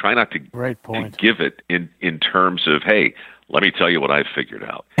I try not to give it in terms of, hey, let me tell you what I figured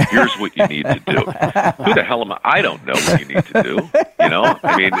out. Here's what you need to do. Who the hell am I? I don't know what you need to do.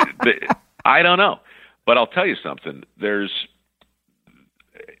 I don't know. But I'll tell you something.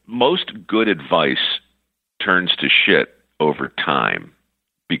 Most good advice turns to shit over time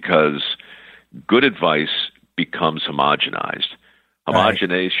because good advice becomes homogenized.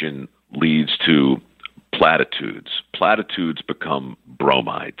 Homogenization leads to platitudes. Platitudes become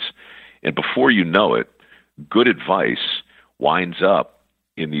bromides. And before you know it, good advice winds up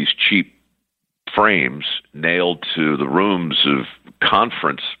in these cheap frames nailed to the rooms of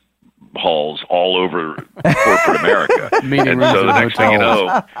conference halls all over corporate America. And so the next thing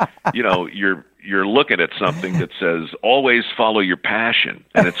you know, you're looking at something that says, always follow your passion.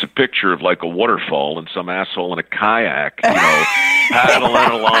 And it's a picture of like a waterfall and some asshole in a kayak,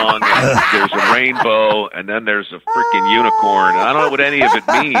 paddling along, and there's a rainbow, and then there's a freaking unicorn. And I don't know what any of it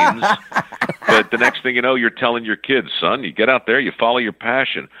means, but the next thing you know, you're telling your kids, son, you get out there, you follow your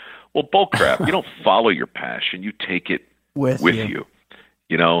passion. Well, bullcrap. You don't follow your passion. You take it with you.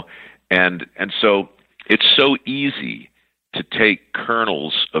 And so it's so easy to take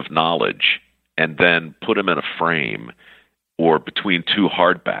kernels of knowledge and then put them in a frame or between two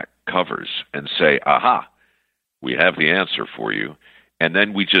hardback covers and say, aha, we have the answer for you. And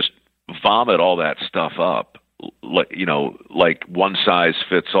then we just vomit all that stuff up, like one size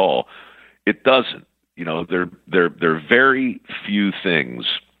fits all. It doesn't. There are very few things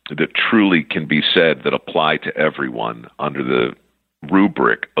that truly can be said that apply to everyone under the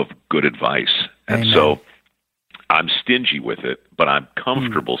rubric of good advice. And Amen. So I'm stingy with it, but I'm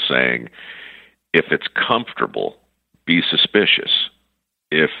comfortable saying, if it's comfortable, be suspicious.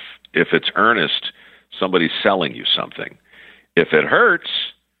 If it's earnest, somebody's selling you something. If it hurts,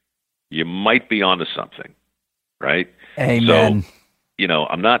 you might be onto something. right? Amen. So,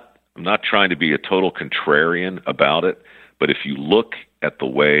 I'm not trying to be a total contrarian about it, but if you look at the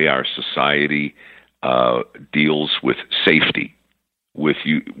way our society deals with safety,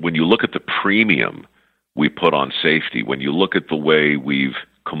 when you look at the premium we put on safety, when you look at the way we've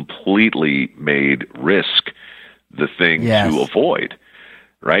completely made risk the thing to avoid,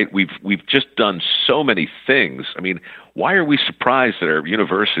 right? We've just done so many things. I mean, why are we surprised that our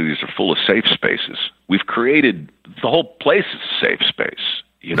universities are full of safe spaces? We've created the whole place is a safe space.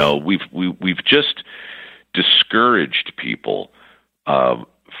 We've just discouraged people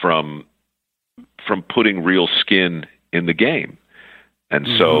from putting real skin in the game. And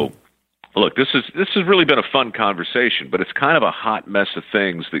so, look, this has really been a fun conversation, but it's kind of a hot mess of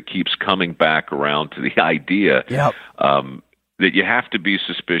things that keeps coming back around to the idea that you have to be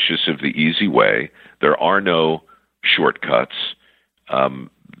suspicious of the easy way. There are no shortcuts.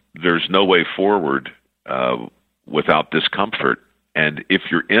 There's no way forward without discomfort. And if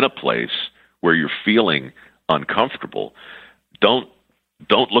you're in a place where you're feeling uncomfortable, don't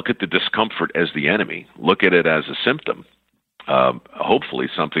look at the discomfort as the enemy. Look at it as a symptom. Hopefully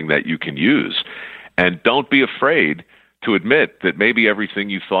something that you can use. And don't be afraid to admit that maybe everything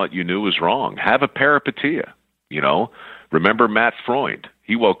you thought you knew was wrong. Have a peripeteia, Remember Matt Freund?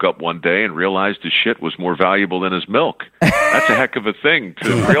 He woke up one day and realized his shit was more valuable than his milk. That's a heck of a thing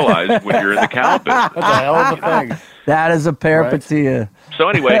to realize when you're in the cow business. That's a hell of a thing. That is a peripeteia. Right? So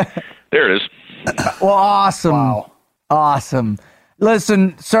anyway, there it is. Well, awesome. Wow. Awesome.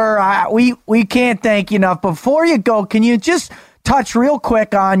 Listen, sir, we can't thank you enough. Before you go, can you just touch real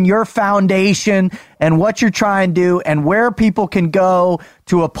quick on your foundation and what you're trying to do and where people can go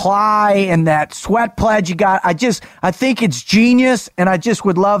to apply and that sweat pledge you got? I think it's genius, and I just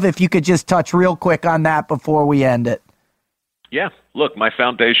would love if you could just touch real quick on that before we end it. Yeah. Look, my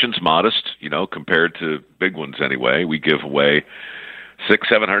foundation's modest, compared to big ones anyway. We give away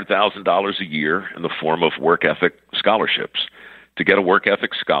 $600,000-$700,000 a year in the form of work ethic scholarships. To get a work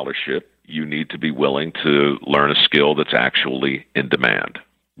ethic scholarship, you need to be willing to learn a skill that's actually in demand: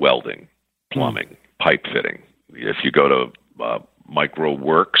 welding, plumbing, pipe fitting. If you go to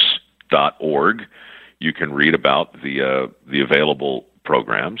microworks.org, you can read about the available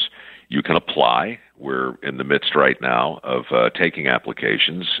programs. You can apply. We're in the midst right now of taking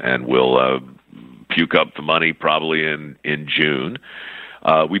applications, and we'll puke up the money probably in June.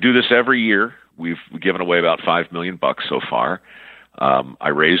 We do this every year. We've given away about $5 million so far. I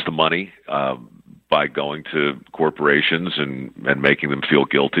raise the money by going to corporations and making them feel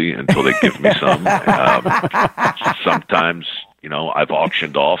guilty until they give me some. Sometimes, I've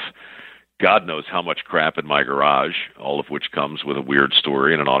auctioned off God knows how much crap in my garage, all of which comes with a weird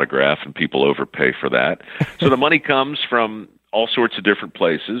story and an autograph, and people overpay for that. So the money comes from all sorts of different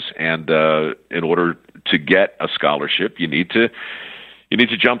places, and in order to get a scholarship, you need to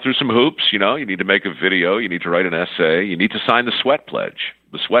jump through some hoops. You need to make a video, you need to write an essay, you need to sign the Sweat Pledge.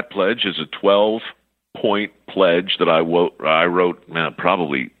 The Sweat Pledge is a 12-point pledge that I wrote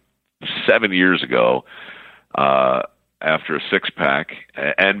probably 7 years ago after a six-pack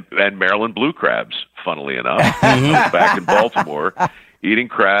and Maryland blue crabs, funnily enough. I was back in Baltimore eating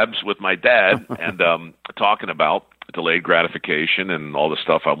crabs with my dad and talking about delayed gratification and all the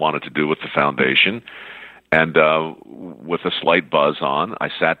stuff I wanted to do with the foundation. And with a slight buzz on, I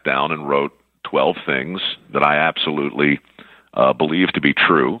sat down and wrote 12 things that I absolutely believe to be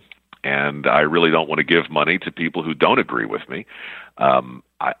true. And I really don't want to give money to people who don't agree with me.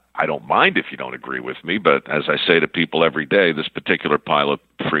 I don't mind if you don't agree with me, but as I say to people every day, this particular pile of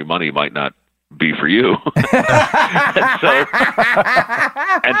free money might not be for you. and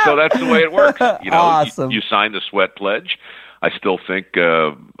so that's the way it works. Awesome. You sign the Sweat Pledge. I still think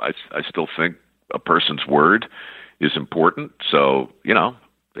a person's word is important. So,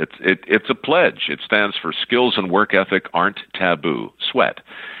 it's a pledge. It stands for skills and work ethic aren't taboo. Sweat.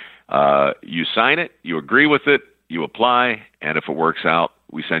 You sign it, you agree with it, you apply, and if it works out,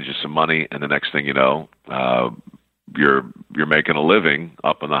 we send you some money, and the next thing you know, you're making a living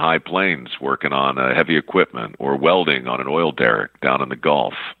up in the high plains, working on heavy equipment, or welding on an oil derrick down in the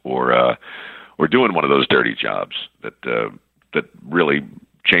Gulf, or doing one of those dirty jobs that really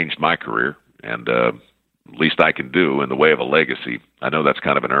changed my career, and least I can do in the way of a legacy. I know that's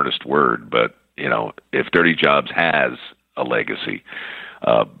kind of an earnest word, but if Dirty Jobs has a legacy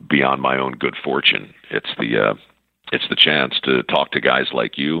beyond my own good fortune, it's the chance to talk to guys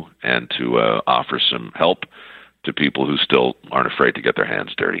like you and to offer some help to people who still aren't afraid to get their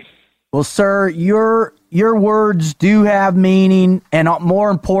hands dirty. Well, sir, your words do have meaning, and more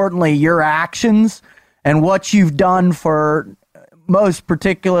importantly, your actions and what you've done for most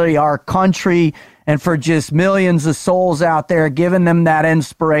particularly our country and for just millions of souls out there, giving them that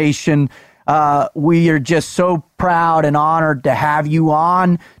inspiration. We are just so proud and honored to have you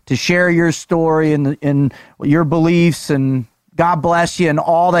on to share your story and your beliefs, and God bless you and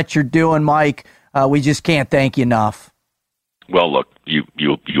all that you're doing, Mike. We just can't thank you enough. Well, look, you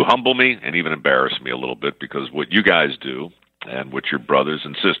humble me and even embarrass me a little bit, because what you guys do and what your brothers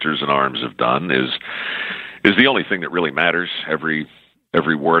and sisters in arms have done is the only thing that really matters. Every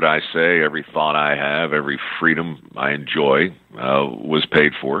word I say, every thought I have, every freedom I enjoy was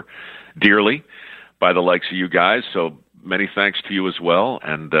paid for dearly by the likes of you guys. So many thanks to you as well,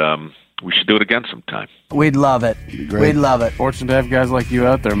 and we should do it again sometime. We'd love it. We'd love it. Fortunate to have guys like you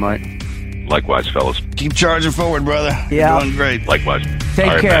out there, Mike. Likewise, fellas. Keep charging forward, brother. Yeah. You're doing great. Likewise. Take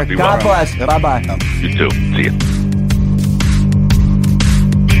All right, care. man, be God well. bless. Bye-bye. You too. See you.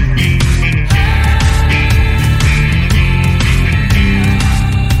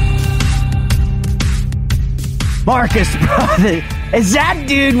 Marcus, brother, is that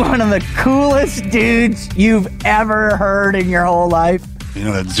dude one of the coolest dudes you've ever heard in your whole life? You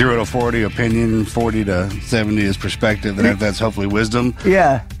know, that 0 to 40 opinion, 40 to 70 is perspective, and that's hopefully wisdom.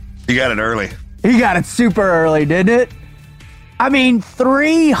 Yeah. You got it early. He got it super early, didn't it? I mean,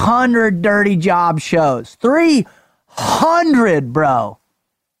 300 Dirty Job shows. 300, bro.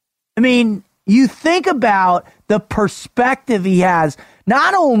 I mean, you think about the perspective he has,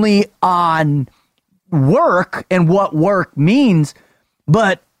 not only on work and what work means,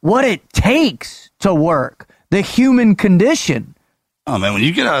 but what it takes to work, the human condition. Oh, man, when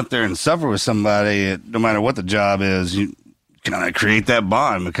you get out there and suffer with somebody, no matter what the job is, you kind of create that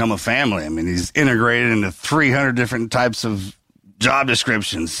bond, become a family. I mean, he's integrated into 300 different types of job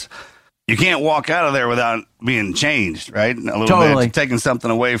descriptions. You can't walk out of there without being changed, right? A little Totally. bit, taking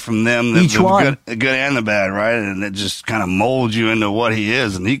something away from them, Each one. the good and the bad, right? And it just kind of molds you into what he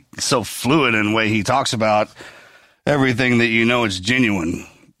is. And he's so fluid in the way he talks about everything that you know it's genuine.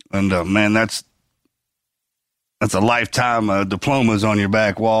 And man, that's a lifetime of diplomas on your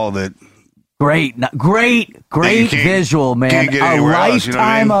back wall that. Great visual, man. Can't get A anywhere lifetime else, you know what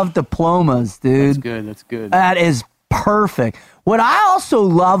I mean? of diplomas, dude. That's good. That is perfect. What I also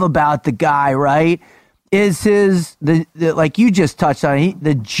love about the guy, right, is his like you just touched on,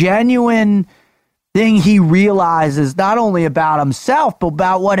 the genuine thing he realizes not only about himself, but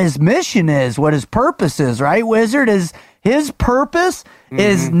about what his mission is, what his purpose is, right? Wizard, is his purpose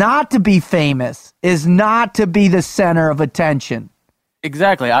is not to be famous, is not to be the center of attention.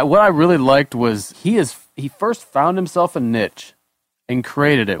 Exactly. What I really liked was he first found himself a niche and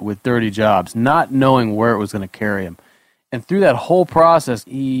created it with Dirty Jobs, not knowing where it was going to carry him. And through that whole process,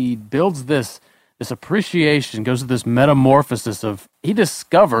 he builds this appreciation, goes through this metamorphosis of, he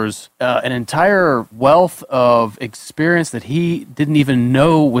discovers an entire wealth of experience that he didn't even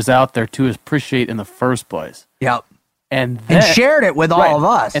know was out there to appreciate in the first place. Yep. And shared it with all of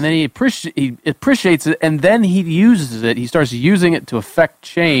us. And then he appreciates it, and then he uses it. He starts using it to affect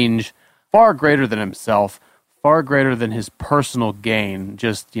change far greater than himself, far greater than his personal gain.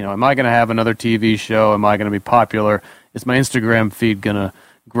 Just, am I going to have another TV show? Am I going to be popular? Is my Instagram feed going to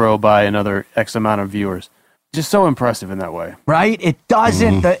grow by another X amount of viewers? Just so impressive in that way. Right? It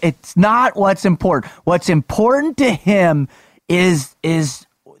doesn't, it's not what's important. What's important to him is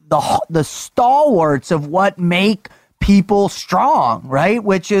the stalwarts of what make people strong, right?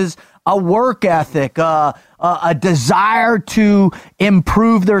 Which is a work ethic, a desire to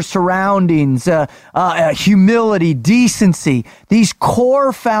improve their surroundings, humility, decency, these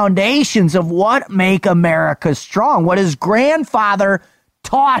core foundations of what make America strong, what his grandfather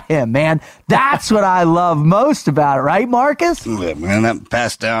taught him, man. That's what I love most about it, right, Marcus? Yeah, man, that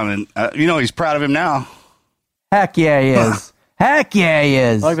passed down, and he's proud of him now. Heck yeah, he is. Heck yeah, he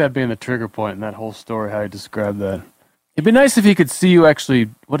is. I like that being the trigger point in that whole story, how he described that. It'd be nice if he could see you actually,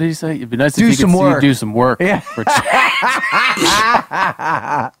 what did he say? It'd be nice if he could see you do some work. Yeah.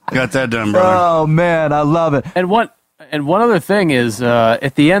 Got that done, brother. Oh, man, I love it. And one other thing is,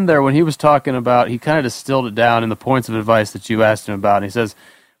 at the end there, when he was talking about, he kind of distilled it down in the points of advice that you asked him about. And he says,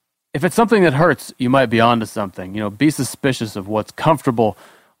 if it's something that hurts, you might be onto something. Be suspicious of what's comfortable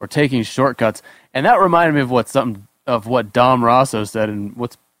or taking shortcuts. And that reminded me of what Dom Rosso said, and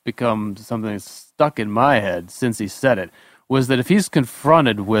what's become something that's stuck in my head since he said it, was that if he's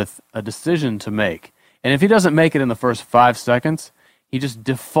confronted with a decision to make, and if he doesn't make it in the first 5 seconds, he just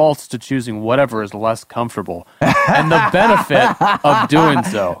defaults to choosing whatever is less comfortable and the benefit of doing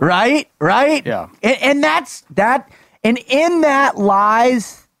so. Right? Yeah. And that's that. And in that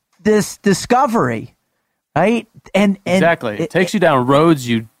lies this discovery, right? And exactly. It takes you down roads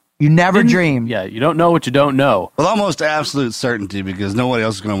you never dreamed. Yeah, you don't know what you don't know. With almost absolute certainty, because nobody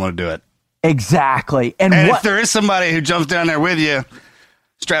else is going to want to do it. Exactly. And if there is somebody who jumps down there with you,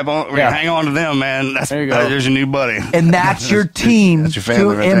 strap on, hang on to them, man. There's your new buddy. And that's your team that's your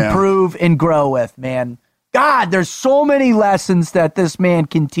family to improve and grow with, man. God, there's so many lessons that this man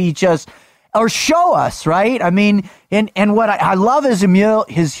can teach us or show us, right? I mean, and what I love is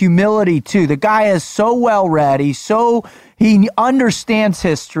his humility, too. The guy is so well-read. He understands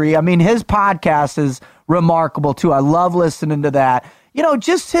history. I mean, his podcast is remarkable, too. I love listening to that. You know,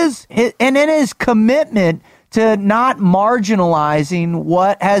 just his and in his commitment to not marginalizing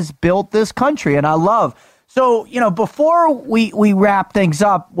what has built this country. And I love. So, you know, before we wrap things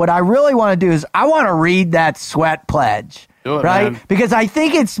up, what I really want to do is I want to read that sweat pledge. Do it, right? Man. Because I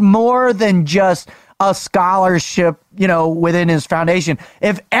think it's more than just a scholarship, you know, within his foundation.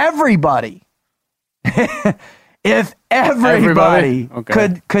 If everybody could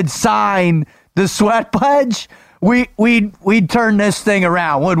sign the sweat pledge, we'd turn this thing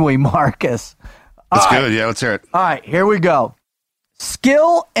around, wouldn't we, Marcus? That's good. Yeah, let's hear it. All right, here we go.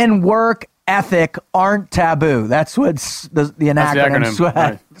 Skill and work ethic aren't taboo. That's what the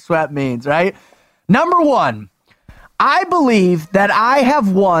acronym SWET means, right? Number 1, I believe that I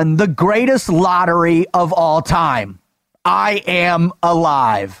have won the greatest lottery of all time. I am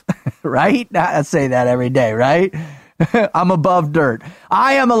alive, right? I say that every day, right? I'm above dirt.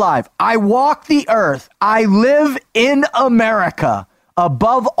 I am alive. I walk the earth. I live in America.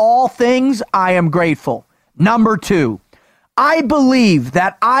 Above all things, I am grateful. Number 2, I believe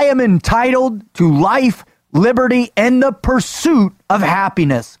that I am entitled to life, liberty, and the pursuit of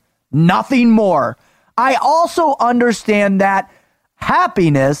happiness. Nothing more. I also understand that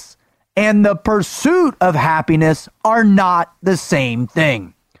happiness and the pursuit of happiness are not the same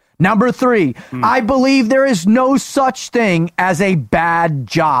thing. Number 3, I believe there is no such thing as a bad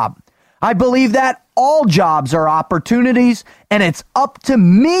job. I believe that all jobs are opportunities, and it's up to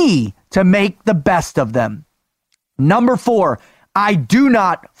me to make the best of them. Number 4, I do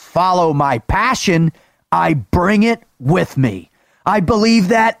not follow my passion. I bring it with me. I believe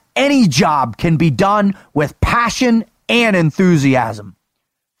that any job can be done with passion and enthusiasm.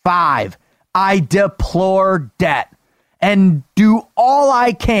 5, I deplore debt and do all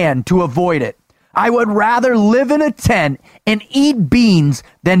I can to avoid it. I would rather live in a tent and eat beans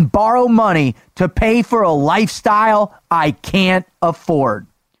than borrow money to pay for a lifestyle I can't afford.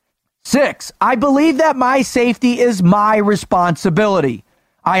 6, I believe that my safety is my responsibility.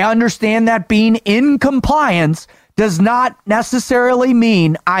 I understand that being in compliance does not necessarily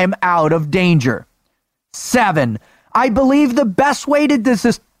mean I'm out of danger. 7, I believe the best way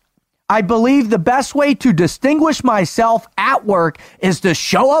to distinguish myself at work is to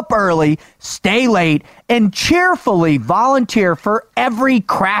show up early, stay late, and cheerfully volunteer for every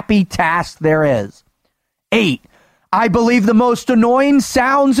crappy task there is. 8, I believe the most annoying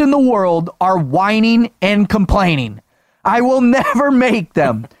sounds in the world are whining and complaining. I will never make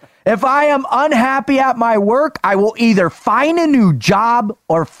them. If I am unhappy at my work, I will either find a new job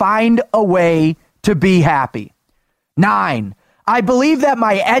or find a way to be happy. 9, I believe that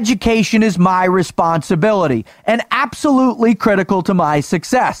my education is my responsibility and absolutely critical to my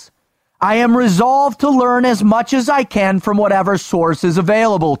success. I am resolved to learn as much as I can from whatever source is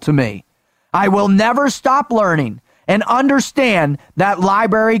available to me. I will never stop learning and understand that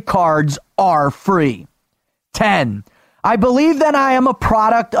library cards are free. 10, I believe that I am a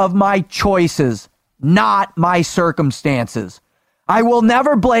product of my choices, not my circumstances. I will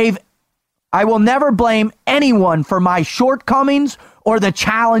never blame anyone for my shortcomings or the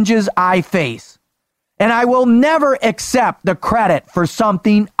challenges I face. And I will never accept the credit for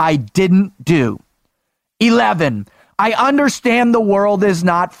something I didn't do. 11, I understand the world is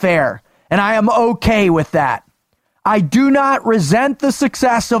not fair, and I am okay with that. I do not resent the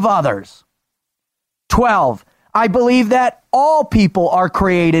success of others. 12, I believe that all people are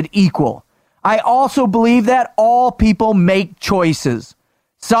created equal. I also believe that all people make choices.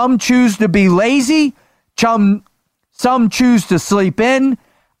 Some choose to be lazy. Some choose to sleep in.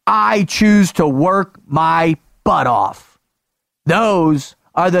 I choose to work my butt off. Those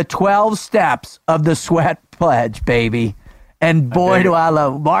are the 12 steps of the sweat pledge, baby. And boy, do I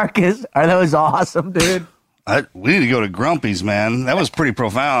love Marcus. Are those awesome, dude? We need to go to Grumpy's, man. That was pretty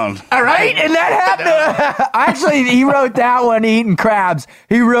profound. All right, and that happened. Actually, he wrote that one, Eating Crabs.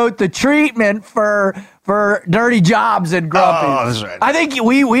 He wrote the treatment for dirty jobs at Grumpy's. Oh, that's right. I think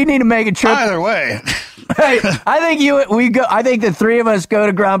we need to make a trip. Either way. Hey, I think the three of us go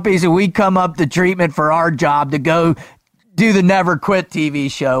to Grumpy's and we come up the treatment for our job to go do the Never Quit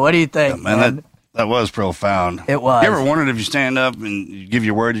TV show. What do you think, man? That was profound. It was. You ever wondered if you stand up and you give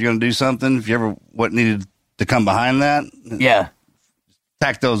your word you're going to do something? If you ever what needed to come behind that? Yeah.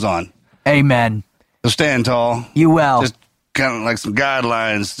 Tack those on. Amen. So stand tall. You will. Just kind of like some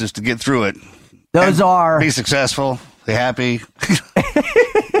guidelines just to get through it. Those are. Be successful. Be happy.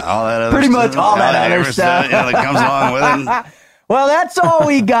 All that other Pretty much stuff. all that other stuff. That comes along with it. Well, that's all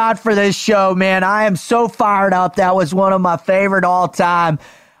we got for this show, man. I am so fired up. That was one of my favorite all time.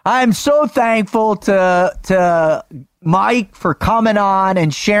 I am so thankful to Mike for coming on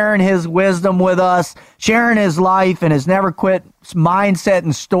and sharing his wisdom with us, sharing his life and his never quit mindset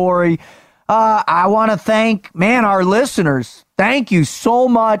and story. I want to thank, our listeners. Thank you so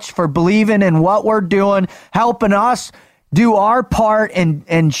much for believing in what we're doing, helping us do our part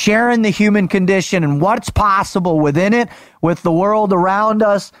in sharing the human condition and what's possible within it with the world around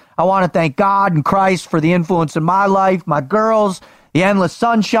us. I want to thank God and Christ for the influence in my life, my girls, the endless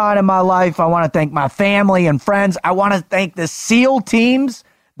sunshine in my life. I want to thank my family and friends. I want to thank the SEAL teams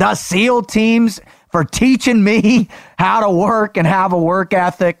for teaching me how to work and have a work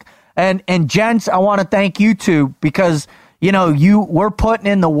ethic. And gents, I want to thank you too, because we're putting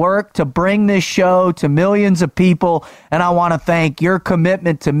in the work to bring this show to millions of people, and I want to thank your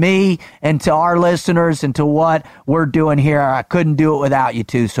commitment to me and to our listeners and to what we're doing here. I couldn't do it without you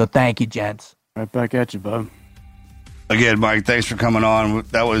two, so thank you, gents. Right back at you, bud. Again, Mike, thanks for coming on.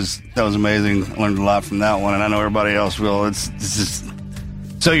 That was amazing. I learned a lot from that one, and I know everybody else will. It's just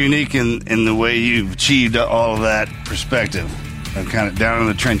so unique in the way you've achieved all of that perspective, kind of down in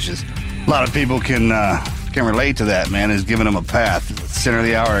the trenches. A lot of people can relate to that, man. Is giving them a path, center of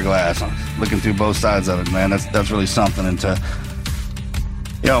the hourglass, looking through both sides of it, man. That's really something. And to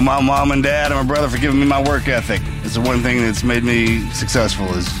my mom and dad and my brother for giving me my work ethic. It's the one thing that's made me successful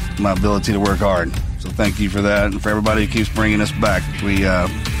is my ability to work hard. So thank you for that, and for everybody who keeps bringing us back. We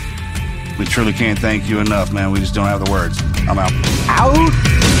truly can't thank you enough, man. We just don't have the words. I'm out. Out.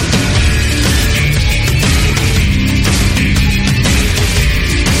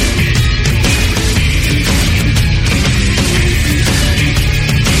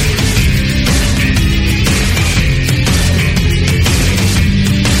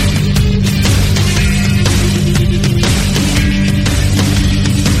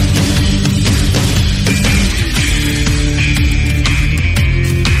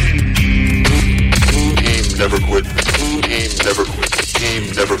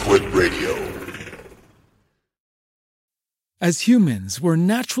 Never Quit Radio. As humans, we're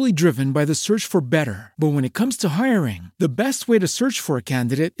naturally driven by the search for better. But when it comes to hiring, the best way to search for a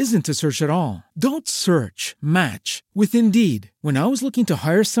candidate isn't to search at all. Don't search, match with Indeed. When I was looking to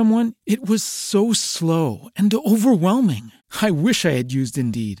hire someone, it was so slow and overwhelming. I wish I had used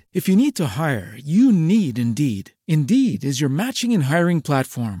Indeed. If you need to hire, you need Indeed. Indeed is your matching and hiring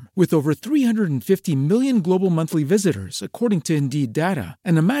platform with over 350 million global monthly visitors, according to Indeed data,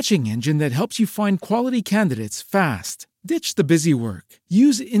 and a matching engine that helps you find quality candidates fast. Ditch the busy work.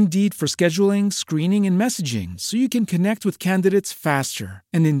 Use Indeed for scheduling, screening, and messaging so you can connect with candidates faster.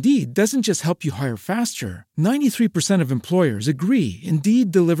 And Indeed doesn't just help you hire faster. 93% of employers agree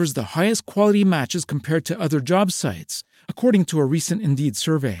Indeed delivers the highest quality matches compared to other job sites, according to a recent Indeed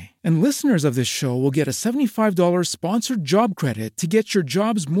survey. And listeners of this show will get a $75 sponsored job credit to get your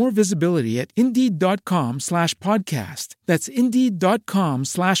jobs more visibility at Indeed.com/podcast. That's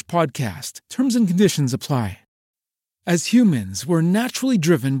Indeed.com/podcast. Terms and conditions apply. As humans, we're naturally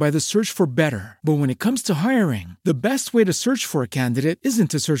driven by the search for better. But when it comes to hiring, the best way to search for a candidate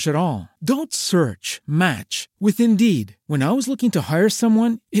isn't to search at all. Don't search, match with Indeed. When I was looking to hire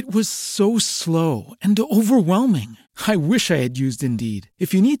someone, it was so slow and overwhelming. I wish I had used Indeed.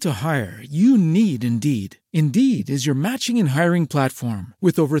 If you need to hire, you need Indeed. Indeed is your matching and hiring platform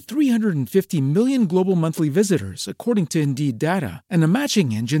with over 350 million global monthly visitors, according to Indeed data, and a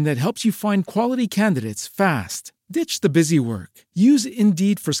matching engine that helps you find quality candidates fast. Ditch the busy work. Use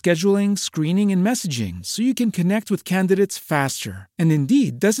Indeed for scheduling, screening, and messaging so you can connect with candidates faster. And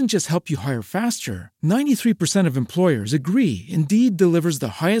Indeed doesn't just help you hire faster. 93% of employers agree Indeed delivers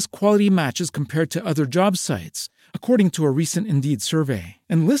the highest quality matches compared to other job sites, according to a recent Indeed survey.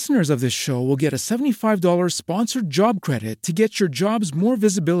 And listeners of this show will get a $75 sponsored job credit to get your jobs more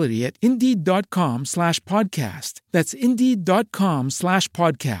visibility at Indeed.com/podcast. That's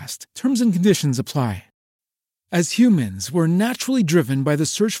Indeed.com/podcast. Terms and conditions apply. As humans, we're naturally driven by the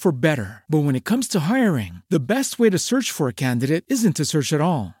search for better. But when it comes to hiring, the best way to search for a candidate isn't to search at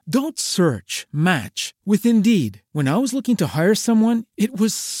all. Don't search, match with Indeed. When I was looking to hire someone, it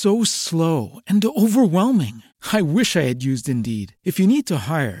was so slow and overwhelming. I wish I had used Indeed. If you need to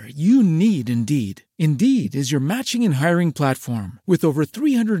hire, you need Indeed. Indeed is your matching and hiring platform with over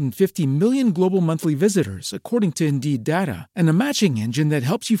 350 million global monthly visitors, according to Indeed data, and a matching engine that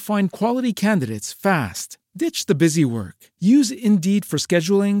helps you find quality candidates fast. Ditch the busy work. Use Indeed for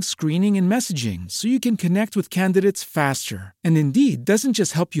scheduling, screening, and messaging so you can connect with candidates faster. And Indeed doesn't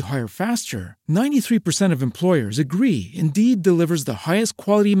just help you hire faster. 93% of employers agree Indeed delivers the highest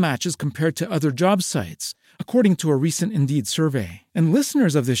quality matches compared to other job sites, according to a recent Indeed survey. And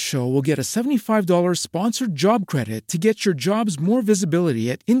listeners of this show will get a $75 sponsored job credit to get your jobs more visibility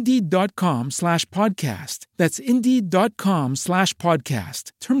at Indeed.com/podcast. That's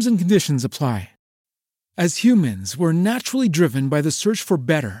Indeed.com/podcast. Terms and conditions apply. As humans, we're naturally driven by the search for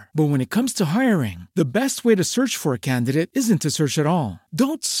better. But when it comes to hiring, the best way to search for a candidate isn't to search at all.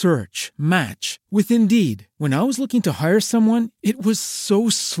 Don't search, match with Indeed. When I was looking to hire someone, it was so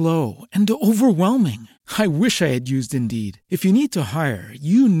slow and overwhelming. I wish I had used Indeed. If you need to hire,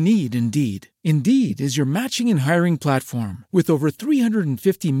 you need Indeed. Indeed is your matching and hiring platform with over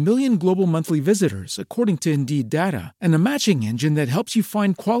 350 million global monthly visitors, according to Indeed data, and a matching engine that helps you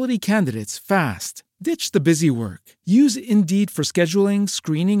find quality candidates fast. Ditch the busy work. Use Indeed for scheduling,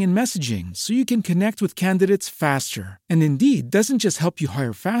 screening, and messaging so you can connect with candidates faster. And Indeed doesn't just help you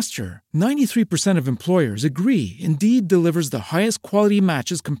hire faster. 93% of employers agree Indeed delivers the highest quality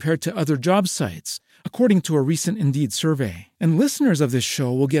matches compared to other job sites, according to a recent Indeed survey. And listeners of this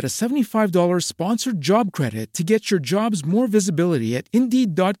show will get a $75 sponsored job credit to get your jobs more visibility at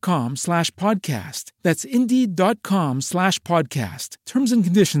Indeed.com/podcast. That's Indeed.com/podcast. Terms and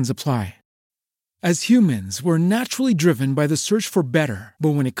conditions apply. As humans, we're naturally driven by the search for better.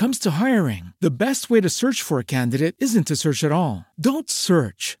 But when it comes to hiring, the best way to search for a candidate isn't to search at all. Don't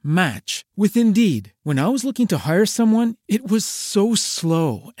search, match with Indeed. When I was looking to hire someone, it was so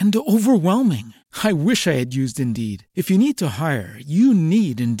slow and overwhelming. I wish I had used Indeed. If you need to hire, you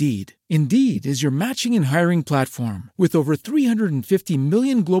need Indeed. Indeed is your matching and hiring platform with over 350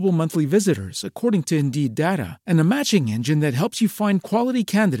 million global monthly visitors, according to Indeed data, and a matching engine that helps you find quality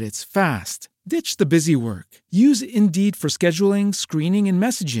candidates fast. Ditch the busy work. Use Indeed for scheduling, screening, and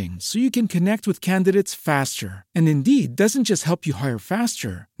messaging so you can connect with candidates faster. And Indeed doesn't just help you hire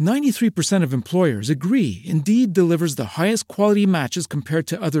faster. 93% of employers agree Indeed delivers the highest quality matches compared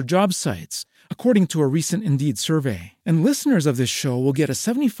to other job sites, according to a recent Indeed survey. And listeners of this show will get a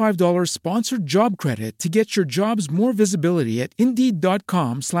 $75 sponsored job credit to get your jobs more visibility at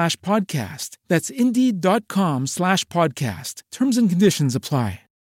Indeed.com/podcast. That's Indeed.com/podcast. Terms and conditions apply.